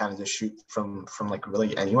he can kind of just shoot from like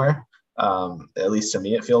really anywhere. At least to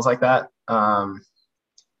me, it feels like that.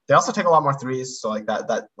 They also take a lot more threes, so like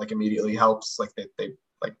that like immediately helps. Like they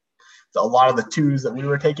like a lot of the twos that we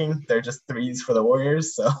were taking, they're just threes for the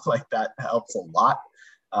Warriors. So like that helps a lot.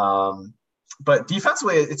 Um, but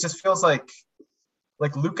defensively, it just feels like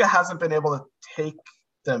Luka hasn't been able to take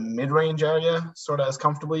the mid-range area sort of as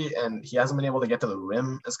comfortably, and he hasn't been able to get to the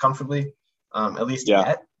rim as comfortably, at least Yeah.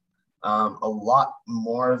 yet. A lot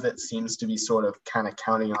more of it seems to be sort of kind of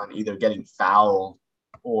counting on either getting fouled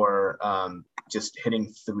or just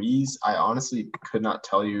hitting threes. I honestly could not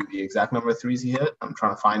tell you the exact number of threes he hit. I'm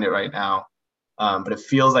trying to find it right now. But it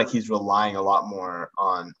feels like he's relying a lot more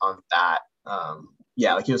on that.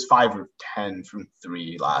 Yeah, like he was 5 or 10 from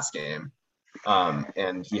three last game.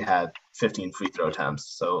 And he had 15 free throw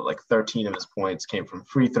attempts. So like 13 of his points came from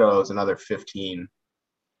free throws, another 15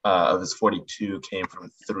 of his 42 came from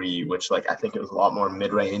three, which like I think it was a lot more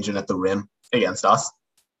mid range and at the rim against us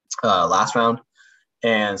last round.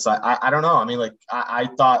 And so I don't know. I mean, like I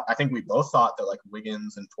think we both thought that like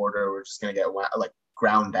Wiggins and Porter were just gonna get like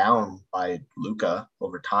ground down by Luka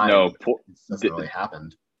over time. No. It doesn't really happen.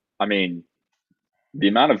 I mean, the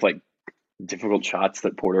amount of like difficult shots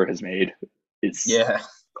that Porter has made is Yeah.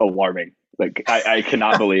 alarming. Like I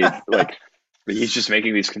cannot believe like he's just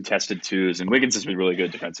making these contested twos, and Wiggins has been really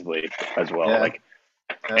good defensively as well. Yeah. Like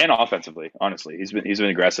and offensively, honestly, he's been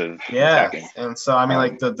aggressive attacking. And so I mean,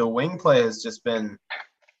 like the wing play has just been,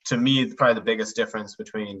 to me, probably the biggest difference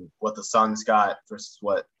between what the Suns got versus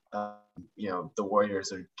what the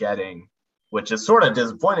Warriors are getting, which is sort of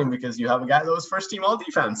disappointing because you have a guy that was first team all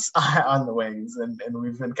defense on the wings, and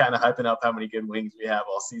we've been kind of hyping up how many good wings we have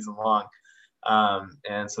all season long,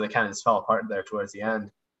 and so they kind of just fell apart there towards the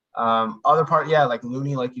end. Other part, yeah, like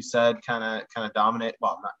Looney, like you said, kind of dominate.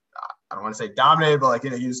 Well, not, I don't want to say dominated, but like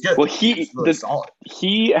he was good. Well, he was really solid.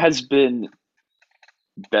 He has been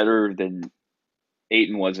better than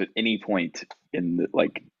Ayton was at any point in the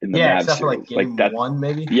Mavs except series. for like game one,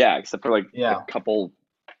 maybe. Yeah, except for a couple,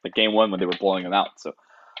 like game one when they were blowing them out. So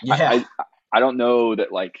I don't know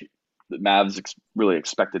that like the Mavs really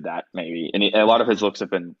expected that maybe, and a lot of his looks have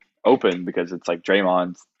been open because it's like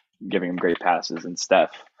Draymond's giving him great passes and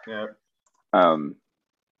Steph. Yeah.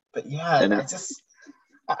 But yeah,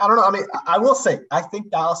 I don't know. I mean, I will say I think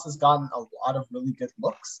Dallas has gotten a lot of really good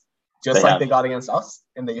looks, just they got against us,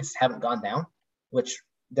 and they just haven't gone down, which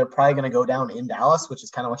they're probably going to go down in Dallas, which is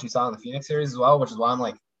kind of what you saw in the Phoenix series as well, which is why I'm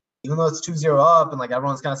like, even though it's 2-0 up and like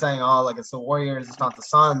everyone's kind of saying, oh, like it's the Warriors, it's not the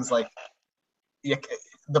Suns, like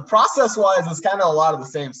the process-wise is kind of a lot of the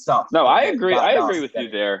same stuff. No, I agree. I agree with you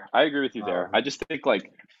there. I just think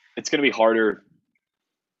like it's going to be harder.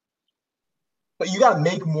 But you got to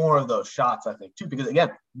make more of those shots, I think, too, because, again,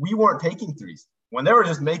 we weren't taking threes. When they were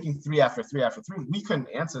just making three after three after three, we couldn't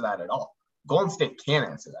answer that at all. Golden State can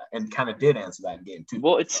answer that and kind of did answer that in game two.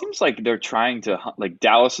 Well, it seems like they're trying to – like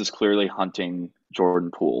Dallas is clearly hunting Jordan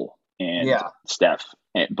Poole and Steph.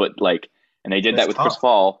 And they did that with Chris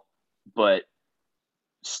Paul, but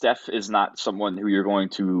Steph is not someone who you're going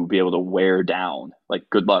to be able to wear down. Like,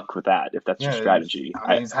 good luck with that if that's your strategy.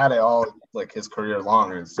 He's had it all like his career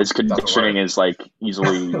long. His conditioning is like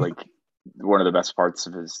easily like one of the best parts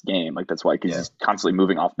of his game. Like that's why he's constantly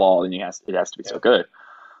moving off ball, and it has to be so good.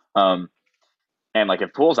 And like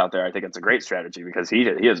if Poole's out there, I think it's a great strategy because he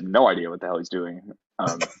has no idea what the hell he's doing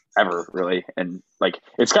ever really. And like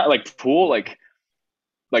it's got like Poole like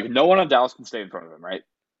no one on Dallas can stay in front of him, right?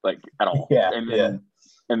 Like at all.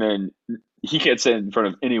 And then he can't sit in front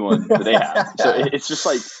of anyone that they have. So it's just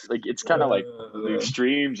like it's kind of like the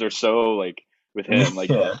extremes are so like with him.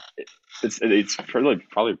 Like it's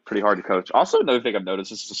probably pretty hard to coach. Also, another thing I've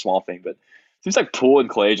noticed, this is a small thing, but it seems like Poole and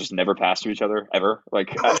Clay just never pass to each other ever. I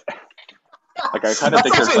kind of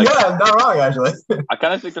think there's like not wrong actually. I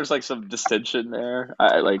kind of think there's like some distinction there.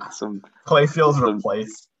 I like some Clay feels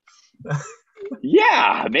replaced.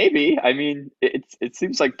 Yeah, maybe. I mean, it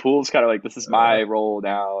seems like Poole's kind of like, this is my role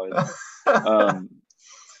now. And,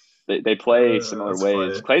 they play similar ways.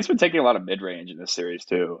 Funny. Clay's been taking a lot of mid range in this series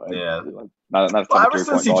too. Not ever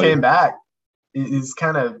since he came back, he's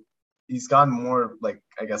gotten more like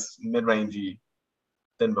I guess mid rangey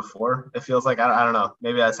than before. It feels like I don't know.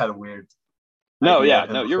 Maybe I just had a weird. No,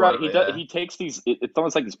 you're right. He takes these. It's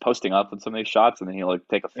almost like he's posting up on some of these shots, and then he'll like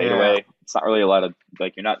take a fadeaway. It's not really a lot of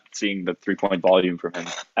like you're not seeing the 3-point volume from him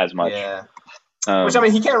as much. Yeah. Which I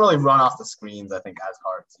mean, he can't really run off the screens. I think as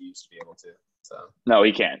hard as he used to be able to. So. No,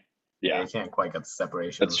 he can't. Yeah, he can't quite get the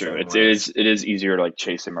separation. That's true. It is easier to like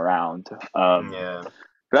chase him around. But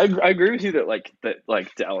I agree with you that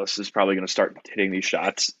Dallas is probably going to start hitting these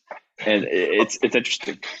shots, and it's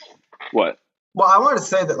interesting. What? Well, I wanted to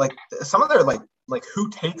say that like some of their like who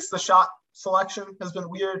takes the shot selection has been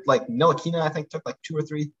weird. Like Ntilikina, I think took like 2 or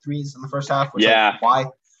 3 threes in the first half. Which, why?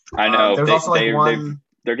 I know. There's also like one.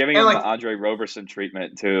 They're giving him the Andre Roberson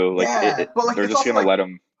treatment too. But they're just gonna let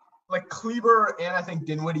him. Like Kleber and I think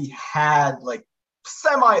Dinwiddie had like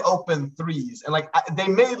semi-open threes, and like they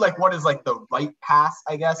made like what is like the right pass,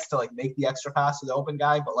 I guess, to like make the extra pass to the open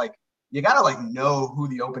guy. But like you gotta like know who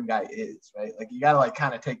the open guy is, right? Like you gotta like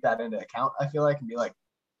kind of take that into account. I feel like and be like,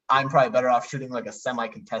 I'm probably better off shooting like a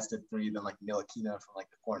semi-contested three than like Ntilikina from like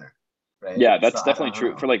the corner, right? Yeah, that's definitely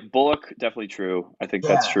true. For like Bullock, definitely true. I think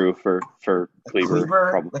that's true for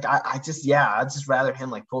Kleber. Like I'd just rather him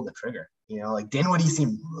like pull the trigger. You know, like Dinwiddie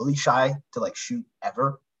seemed really shy to like shoot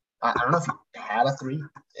ever. I don't know if he had a three.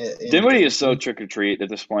 Dinwiddie is so trick or treat at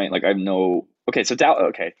this point. Like I know. Okay, so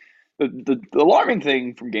The alarming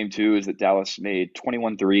thing from game 2 is that Dallas made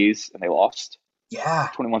 21 threes and they lost. Yeah.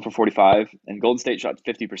 21 for 45. And Golden State shot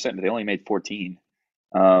 50%, but they only made 14.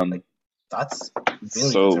 That's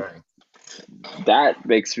really concerning. That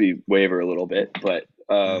makes me waver a little bit. But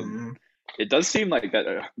it does seem like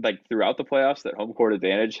that, like throughout the playoffs, that home court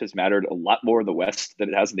advantage has mattered a lot more in the West than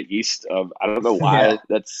it has in the East. I don't know Yeah. why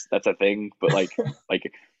that's a thing, but like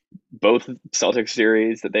both Celtics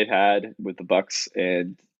series that they've had with the Bucks,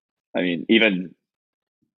 and I mean even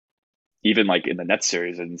like in the Nets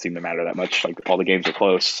series, it didn't seem to matter that much. Like all the games are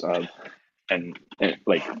close, and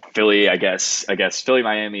like Philly, I guess Philly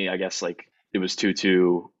Miami, I guess like it was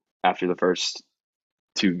 2-2 after the first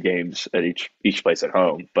two games at each place at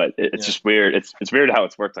home, but it's Yeah. just weird. It's weird how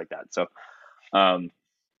it's worked like that. So, um,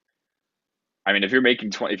 I mean, if you're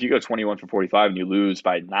making 20, if you go 21 for 45 and you lose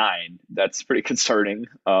by 9, that's pretty concerning.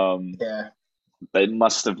 Yeah. It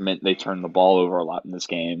must have meant they turned the ball over a lot in this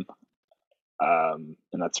game, and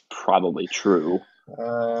that's probably true.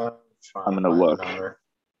 I'm Trying to gonna find the look. number.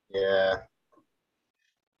 Yeah.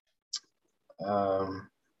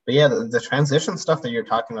 But yeah, the transition stuff that you're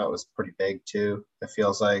talking about was pretty big too. It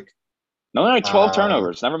feels like. No, only like 12 Uh,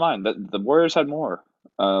 turnovers. Never mind. The Warriors had more.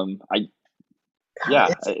 I yeah,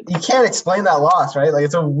 you can't explain that loss, right? Like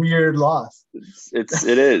it's a weird loss. it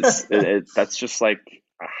is. That's just like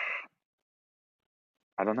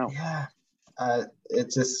I don't know. Yeah. It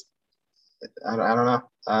just I don't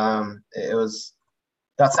know. It was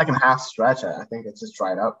that second half stretch. I think it just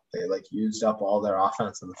dried up. They like used up all their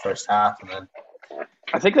offense in the first half, and then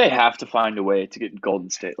I think they have to find a way to get Golden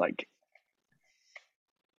State like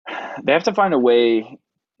they have to find a way.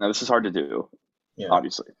 Now this is hard to do, yeah,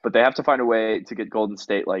 obviously, but they have to find a way to get Golden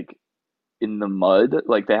State like in the mud.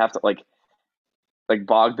 Like they have to like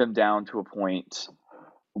bog them down to a point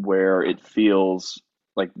where it feels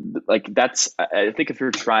like that's I think if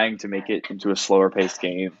you're trying to make it into a slower paced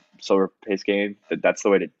game, that's the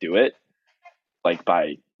way to do it. Like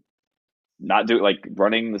by not do like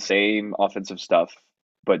running the same offensive stuff,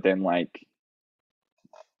 but then like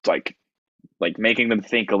like making them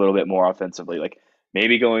think a little bit more offensively. Like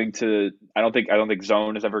maybe going to I don't think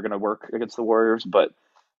zone is ever going to work against the Warriors, but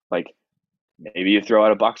like maybe you throw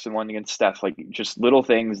out a box and one against Steph. Like just little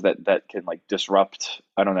things that can like disrupt.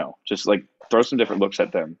 I don't know. Just like throw some different looks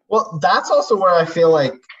at them. well, that's also where I feel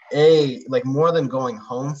like like more than going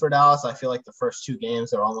home for Dallas, I feel like the first two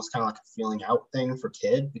games are almost kind of like a feeling out thing for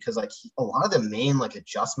Kidd because like a lot of the main like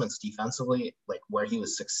adjustments defensively, like where he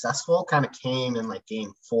was successful, kind of came in like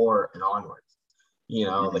game 4 and onwards.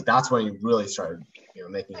 Mm-hmm. Like that's when he really started,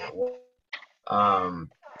 making it work.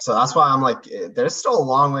 So that's why I'm like, there's still a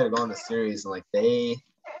long way to go in the series, and like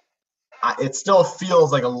it still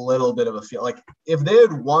feels like a little bit of a feel. Like if they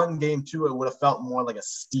had won game 2, it would have felt more like a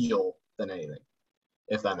steal than anything,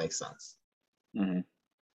 if that makes sense. Mm-hmm.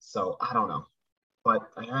 So I don't know, but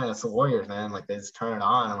yeah, it's the Warriors, man. Like they just turn it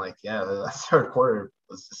on, and like the third quarter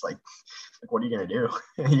was just like what are you gonna do?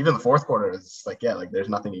 Even the fourth quarter is just like like there's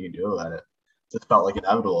nothing you can do about it. It just felt like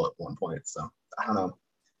inevitable at one point. So I don't know.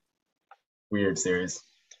 Weird series.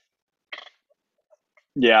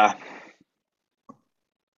 Yeah.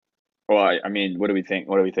 Well, I mean, what do we think?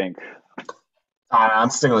 What do we think? I'm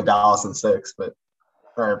sticking with Dallas in 6, but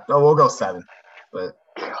we'll go 7. But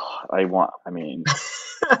I mean,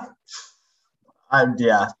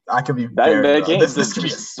 I could be very that wrong. game This could be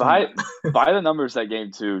a just sweep. by the numbers that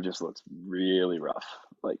game 2 just looks really rough.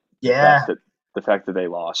 Like Yeah, the fact that they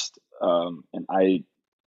lost. And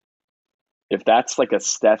if that's like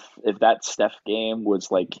if that Steph game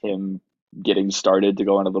was like him getting started to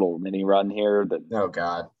go on a little mini run here, then oh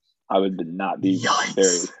god, I would not be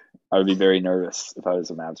yikes. I would be very nervous if I was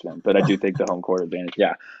a Mavs fan. But I do think the home court advantage.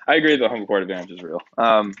 Yeah, I agree. The home court advantage is real.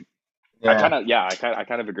 Yeah, I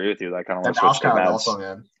kind of agree with you. I kind of want that to switch Dallas to crowd also,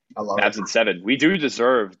 man. I love Mavs it. in 7. We do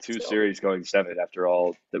deserve 2 Still. series going 7 after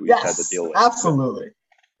all that we've had to Yes, deal with. absolutely.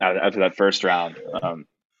 After that first round. And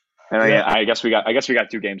Yeah. I guess we got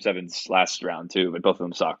 2 game 7s last round too, but both of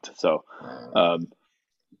them sucked. So, I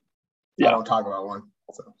don't talk about one.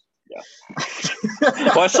 So. Yeah.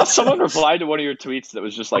 Well, I saw someone reply to one of your tweets that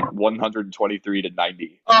was just like 123 to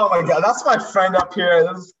 90. Oh my god, that's my friend up here.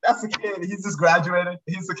 That's the kid. He's just graduated.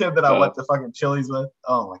 He's the kid that I went to fucking Chili's with.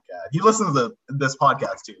 Oh my god, he listens to this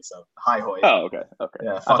podcast too. So hi, Hoy. Oh, okay.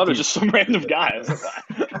 Yeah, I thought it was just some random guy.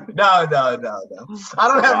 No. I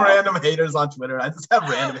don't have random haters on Twitter. I just have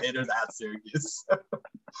random haters at Syracuse.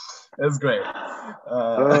 It's great.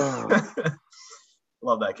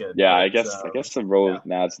 Love that kid. Yeah, I guess the roll with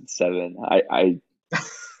Mavs in 7. I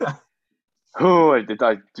do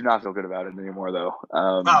not feel good about it anymore though.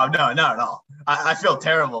 No, not at all. I feel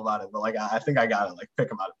terrible about it, but like I think I gotta like pick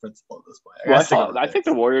them out of principle at this point. I think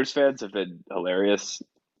the Warriors fans have been hilarious,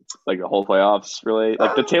 like the whole playoffs. Really,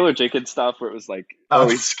 like the Taylor Jenkins stuff, where it was like,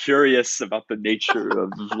 he's curious about the nature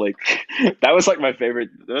of like that was like my favorite.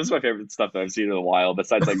 That was my favorite stuff that I've seen in a while.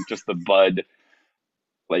 Besides like just the Bud,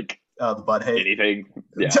 like The Bud hate. anything.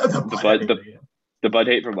 Yeah, the the Bud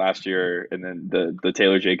hate from last year, and then the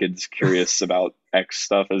Taylor Jenkins curious about X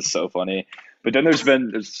stuff is so funny. But then there's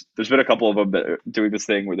been a couple of them that are doing this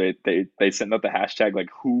thing where they send out the hashtag like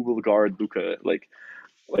who will guard Luka like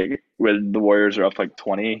when the Warriors are up like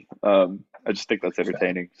 20. I just think that's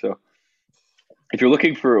entertaining. So if you're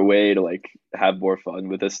looking for a way to like have more fun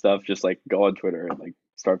with this stuff, just like go on Twitter and like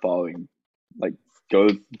start following, like go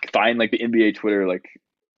find like the NBA Twitter like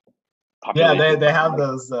Yeah, population. they have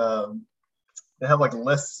those. They have like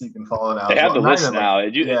lists you can follow now. They have the list like, now.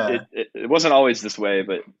 yeah. It wasn't always this way,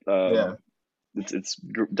 but Yeah. it's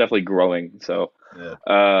definitely growing. So,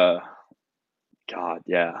 Yeah. God,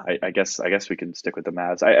 yeah. I guess we can stick with the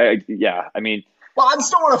Mavs. Yeah. I mean, Well, I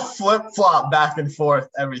just don't want to flip flop back and forth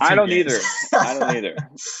every 2 I don't games. either. I don't either.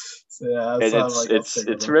 So, yeah,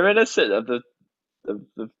 it's reminiscent of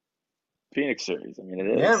the Phoenix series. I mean,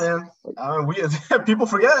 it is. Yeah, man. We people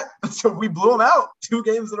forget. So we blew them out 2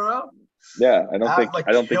 games in a row. Yeah, I don't think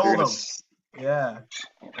you're gonna. Yeah.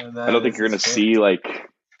 I don't think you're gonna see like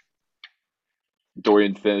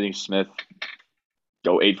Dorian Finney-Smith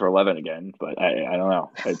go 8 for 11 again. But I don't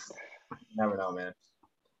know. Never know, man.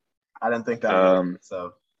 I didn't think that either,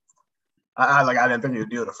 so I didn't think you'd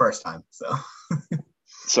do it the first time.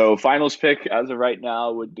 So finals pick as of right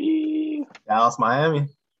now would be Dallas, Miami.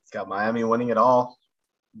 It's got Miami winning it all.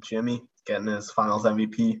 Jimmy getting his finals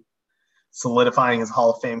MVP, solidifying his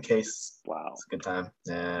Hall of Fame case. Wow. It's a good time.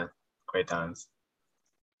 Yeah, great times.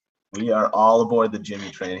 We are all aboard the Jimmy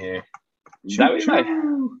train here.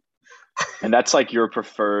 And that's like your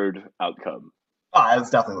preferred outcome. Oh, it's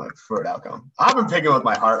definitely my preferred outcome. I've been picking with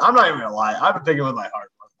my heart. I'm not even gonna lie. I've been picking with my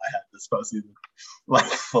heart more than I had this postseason, like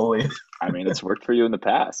fully. I mean, it's worked for you in the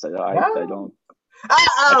past. I don't.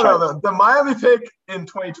 I don't know. The Miami pick in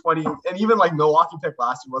 2020 and even like Milwaukee pick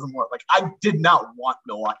last year wasn't more like I did not want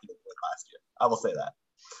Milwaukee to win last year. I will say that.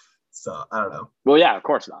 So I don't know. Well, yeah, of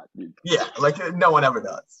course not. Yeah, like no one ever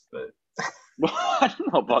does. But well, I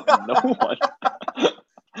don't know about no one.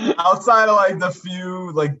 Outside of like the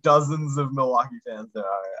few like dozens of Milwaukee fans there are,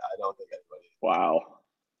 I don't think anybody. Wow.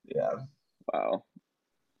 Yeah. Wow.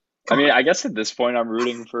 I mean, I guess at this point I'm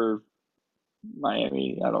rooting for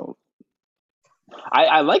Miami.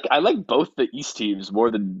 I like both the East teams more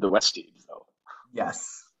than the West teams, though.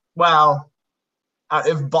 Yes. Well,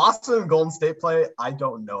 if Boston and Golden State play, I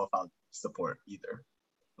don't know if I'll support either.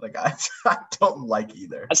 Like I don't like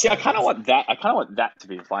either. See, I kind of want that to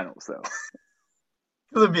be the finals, though.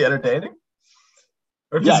 Because it'd be entertaining,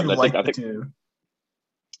 or because you like the two.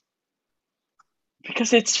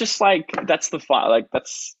 Because it's just like that's the fun. Like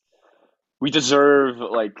we deserve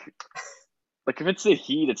like if it's the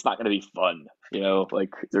Heat, it's not going to be fun. You know, like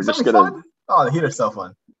they're just going to. Oh, the Heat are so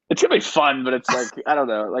fun. It's going to be fun, but it's like I don't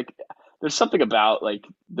know. Like there's something about like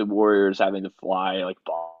the Warriors having to fly like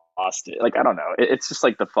Boston. Like I don't know. It's just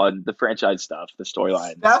like the fun, the franchise stuff, the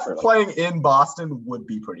storyline. Steph playing in Boston would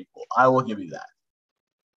be pretty cool. I will give you that.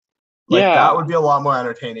 Like that would be a lot more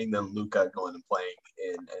entertaining than Luka going and playing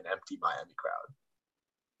in an empty Miami crowd.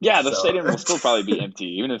 Yeah, the stadium will still probably be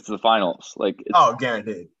empty, even if it's the finals. Like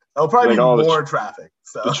guaranteed. There'll probably be more traffic.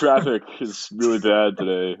 So the traffic is really bad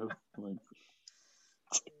today.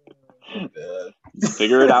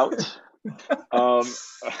 Figure it out.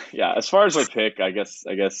 Yeah. As far as my pick, I guess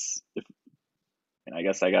I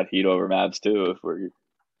got Heat over Mavs too.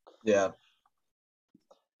 Yeah.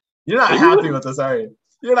 You're not happy with this, are you?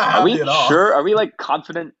 You're not happy at all. Sure. Are we like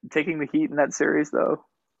confident taking the Heat in that series though?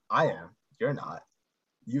 I am. You're not.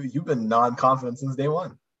 You've been non-confident since day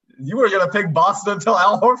one. You were gonna pick Boston until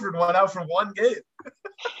Al Horford went out for 1 game.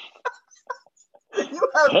 You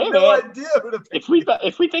have no idea who to pick.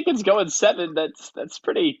 If we think it's going 7, that's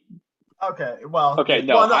pretty. Okay. Well. Okay.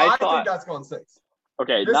 No, I think that's going 6.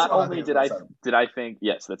 Okay. Not only did I think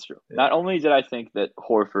yes, that's true. Yeah. Not only did I think that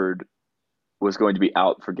Horford was going to be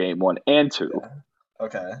out for game 1 and 2. Yeah.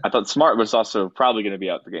 Okay. I thought Smart was also probably going to be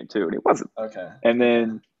out for game 2, and he wasn't. Okay. And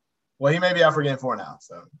then. Well, he may be out for game 4 now.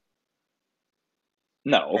 So.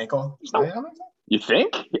 No. Ankle. No. You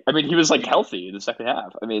think? I mean, he was like healthy in the second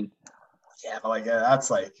half. I mean. Yeah, but like that's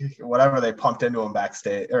like whatever they pumped into him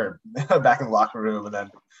backstage or back in the locker room, and then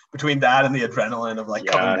between that and the adrenaline of like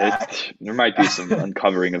coming back, there might be some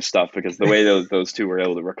uncovering of stuff because the way those two were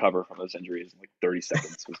able to recover from those injuries in like 30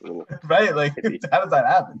 seconds was a little right. Like, how does that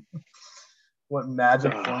happen? What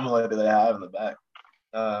magic formula do they have in the back?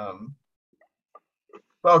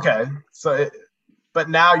 Okay, but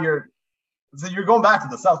now you're going back to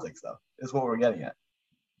the Celtics though, is what we're getting at.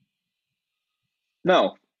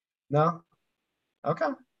 No. Okay.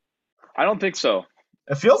 I don't think so.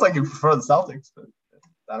 It feels like you prefer the Celtics, but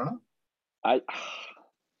I don't know.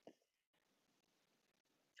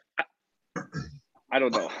 I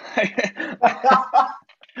don't know.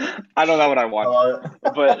 I don't know what I I want, love it.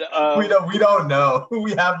 but We don't know.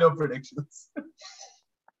 We have no predictions.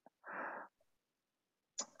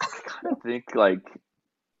 I kind of think like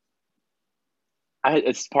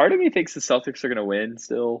it's part of me thinks the Celtics are going to win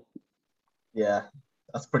still Yeah,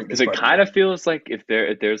 that's a pretty because big it part of kind me. of feels like if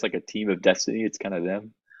there's like a team of destiny, it's kind of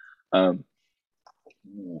them. Um,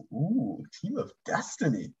 Ooh, Team of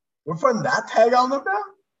Destiny. We're putting that tag on them now?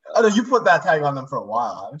 Oh, no, you put that tag on them for a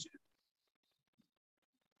while, haven't you?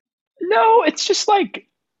 no, it's just like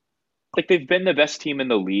they've been the best team in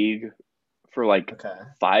the league for like Okay.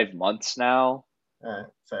 5 months now, All right.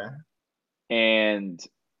 Fair. and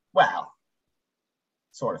Wow.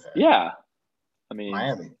 Sort of fair. yeah, I mean,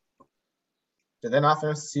 Miami. Did they not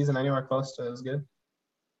finish the season anywhere close to as good?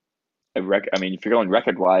 I mean, if you're going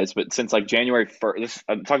record wise, but since like January 1st,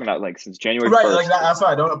 I'm talking about like since January Right, like 1st, that, that's what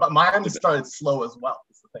I don't know. But Miami started slow as well.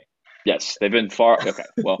 That's the thing. yes, they've been far. Okay,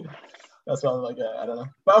 well, That's why I'm like, I don't know.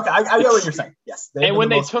 But okay, I get what it's you're saying. Yes, they've and been the when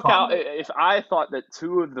they most took out, prominent. if I thought that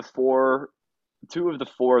two of the four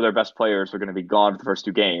of their best players were going to be gone for the first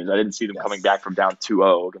two games, I didn't see them coming Yes. back from down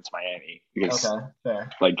 2-0 against Miami because Okay, fair.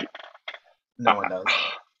 like No I, one does.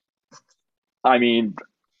 I mean,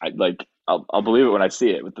 I'll believe it when I see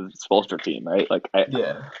it with the Spolstra team, right? Like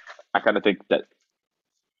Yeah. I kind of think that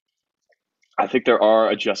I think there are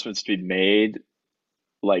adjustments to be made.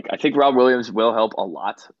 Like I think Rob Williams will help a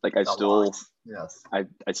lot. Like A lot. Yes. I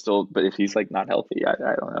still, but if he's like not healthy, I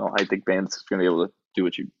don't know. I think Bam's gonna be able to do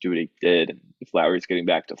what he did, and if Lowry's getting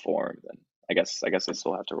back to form, then I guess I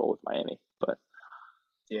still have to roll with Miami. But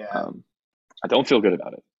Yeah. um, I don't feel good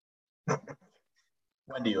about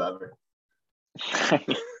When do you ever?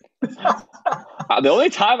 it. The only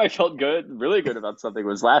time I felt good, really good about something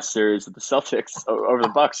was last series with the Celtics over the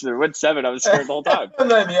Bucks. They win 7. I was scared the whole time.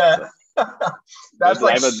 And then yeah, So, that's I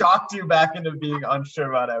like have a shocked you back into being unsure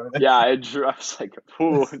about everything. yeah. I was like,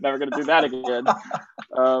 "Ooh, never gonna do that again."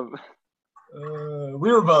 Um,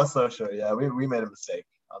 We were both so sure. Yeah, we made a mistake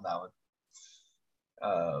on that one.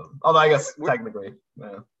 Although I guess were, technically,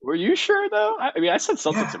 yeah. were you sure though? I mean, I said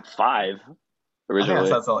Celtics Yeah, in 5 I think I originally.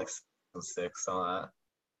 said so like 6 on that.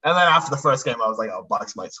 And then after the first game, I was like, "Oh,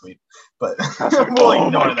 Bucks might sweep," but I was like, we'll "Oh my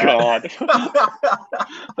ignore that. god!"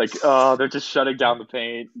 Like, oh, they're just shutting down the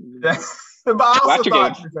paint. Yeah. But I Well, also after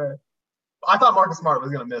thought, game, to be fair, I thought Marcus Smart was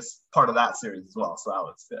going to miss part of that series as well. So that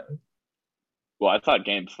was I thought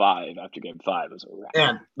game 5 after game 5 was a wrap.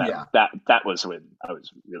 and That yeah, that was when I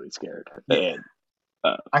was really scared. yeah.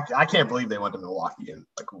 And I can't believe they went to Milwaukee and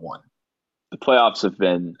like won. the playoffs have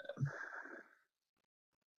been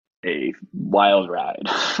a wild ride.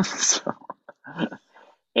 So,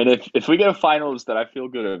 and if we get a finals that I feel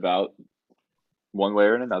good about, one way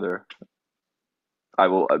or another, I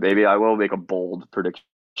will make a bold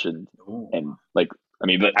prediction Ooh. and like I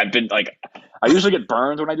mean, but I've been like I usually get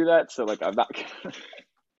burned when I do that, so like I'm not.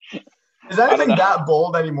 Is I don't anything know. that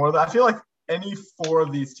bold anymore? I feel like any 4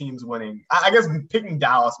 of these teams winning, I guess picking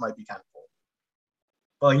Dallas might be kind of bold.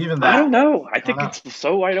 But like even I that, don't like know. I I don't think know. it's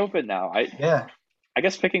so wide open now. Yeah, I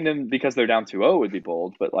guess picking them because they're down 2-0 would be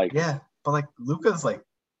bold, but like yeah. But like Luka's like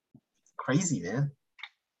crazy, man.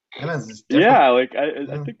 And it's just different. yeah, like I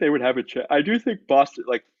Yeah. think they would have a chance. I do think Boston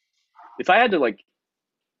like if I had to like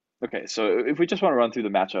okay, so if we just want to run through the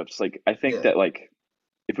matchups, like I think Yeah. that like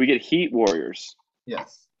if we get Heat Warriors,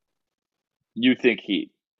 Yes. you think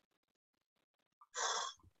Heat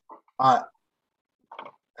Uh,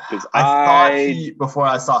 because I thought he before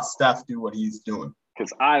I saw Steph do what he's doing.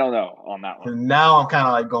 I don't know on that one. And now I'm kind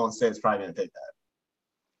of like Golden State's probably gonna take that.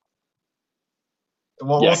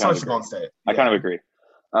 Well, Yeah, we'll I kind of switch to agree. Golden State. I kind Yeah. of agree.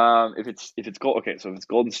 If it's gold, okay, so if it's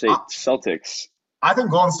Golden State I, Celtics, I think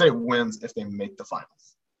Golden State wins if they make the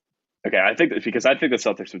finals. okay, I think that because I think the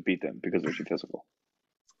Celtics would beat them because they're too physical.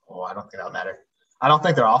 Oh, I don't think that'll matter. I don't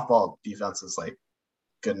think their off-ball defense is like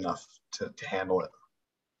good enough to handle it.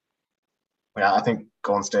 Yeah, I think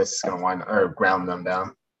Golden State's just gonna ground them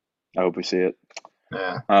down. I hope we see it.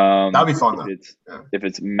 Yeah, that'd be fun If though. it's Yeah. if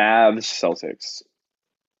it's Mavs Celtics,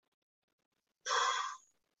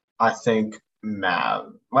 I think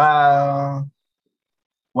Mav. see,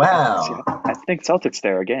 Well, I think Celtics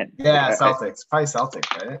there again. Like, yeah, Celtics. Probably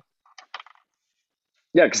Celtics, right?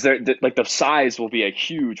 yeah, because they're like the size will be a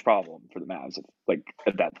huge problem for the Mavs. Like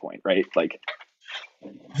at that point, right? Like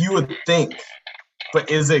You would think, but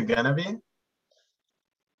is it gonna be?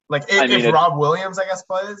 Like I mean, if Rob Williams, I guess,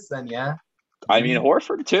 plays, then yeah. I mean Maybe.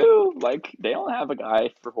 Horford too. Like they don't have a guy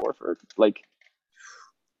for Horford. Like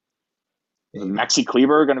is Maybe. Maxi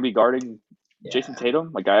Kleber going to be guarding Jason Yeah.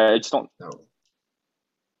 Tatum? Like I just don't. No.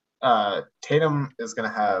 Tatum is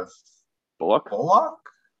gonna have Bullock. Bullock.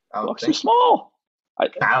 I would Bullock's too think. small. I,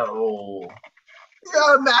 Ow. He's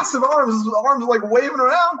got massive arms. His arms are like waving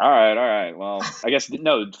around. all right, all right. Well, I guess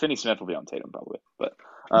no. Finney Smith will be on Tatum probably, but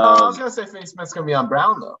No, I was gonna say Finney Smith's gonna be on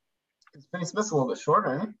Brown though. Because Finney Smith's a little bit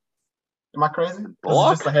shorter, ain't he? Am I crazy? Is it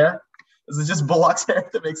just the hair? Is it just Bullock's hair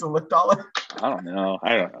that makes him look taller? I don't know,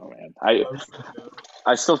 man.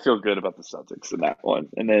 I still feel good about the Celtics in that one,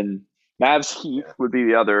 and then Mavs Heat would be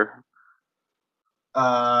the other.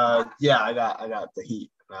 Yeah, I got the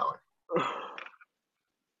Heat in that one.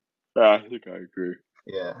 Yeah, I think I agree.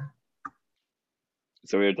 Yeah.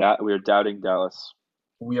 So we are doubting Dallas.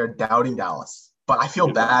 We are doubting Dallas, but I feel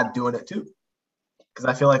bad doing it too, because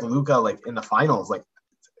I feel like Luka, like in the finals, like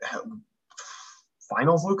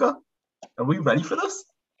finals Luka, are we ready for this?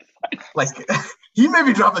 Like he may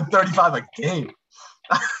be dropping 35 a game,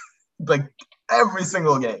 like every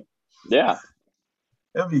single game. Yeah,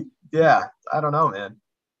 it'd be I don't know, man.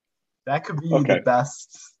 That could be the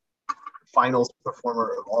best finals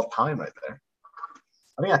performer of all time right there.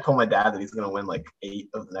 I think I told my dad that he's going to win like 8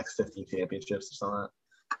 of the next 15 championships or something.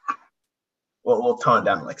 Well, we'll tone it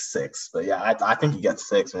down to like 6, but yeah, I think he gets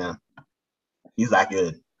 6, man. He's that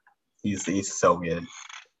good. He's so good.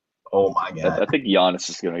 Oh my god! I think Giannis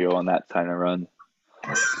is going to go on that kind of run.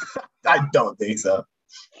 I don't think so.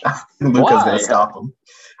 Luka's going to stop him.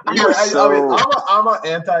 I'm an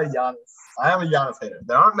anti-Giannis. I am a Giannis hater.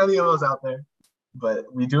 There aren't many of us out there, but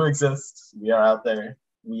we do exist. We are out there.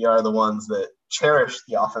 We are the ones that cherish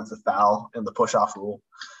the offensive foul and the push-off rule,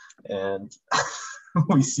 and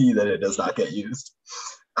we see that it does not get used.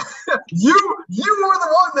 You were the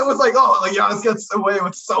one that was like, oh, like Giannis gets away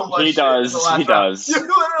with so much. He does. He does. You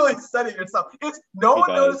literally said it yourself. No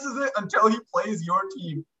one notices it until he plays your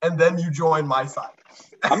team, and then you join my side.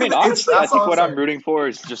 I mean, honestly, I think what I'm rooting for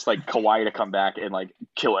is just like Kawhi to come back and like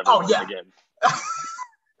kill everyone again. I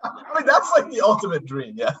mean, that's like the ultimate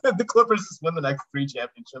dream. Yeah, the Clippers just win the next 3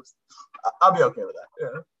 championships. I'll be okay with that.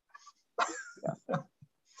 Yeah.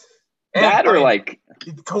 That or like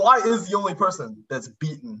Kawhi is the only person that's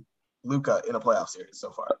beaten Luka in a playoff series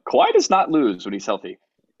so far. Kawhi does not lose when he's healthy.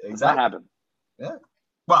 Exactly. That happen. Yeah.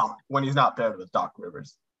 Well, when he's not paired with Doc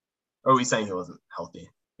Rivers. Or are we saying he wasn't healthy?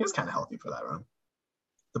 He was kind of healthy for that run.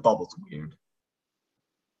 The bubble's weird.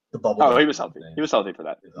 The bubble. Oh, he was healthy. He was healthy for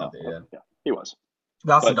that. Yeah, he was.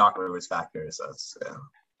 That's the Doc Rivers factor. So yeah.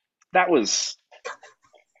 That was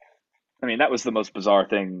the most bizarre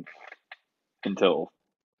thing until.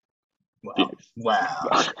 Wow.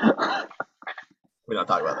 We don't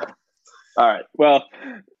talk about that. All right. Well,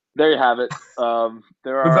 there you have it. There are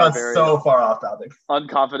We've gone so far off topic.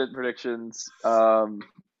 Unconfident predictions.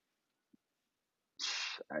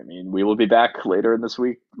 I mean, we will be back later in the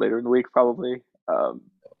week, probably. I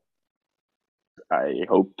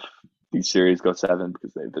hope these series go 7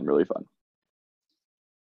 because they've been really fun.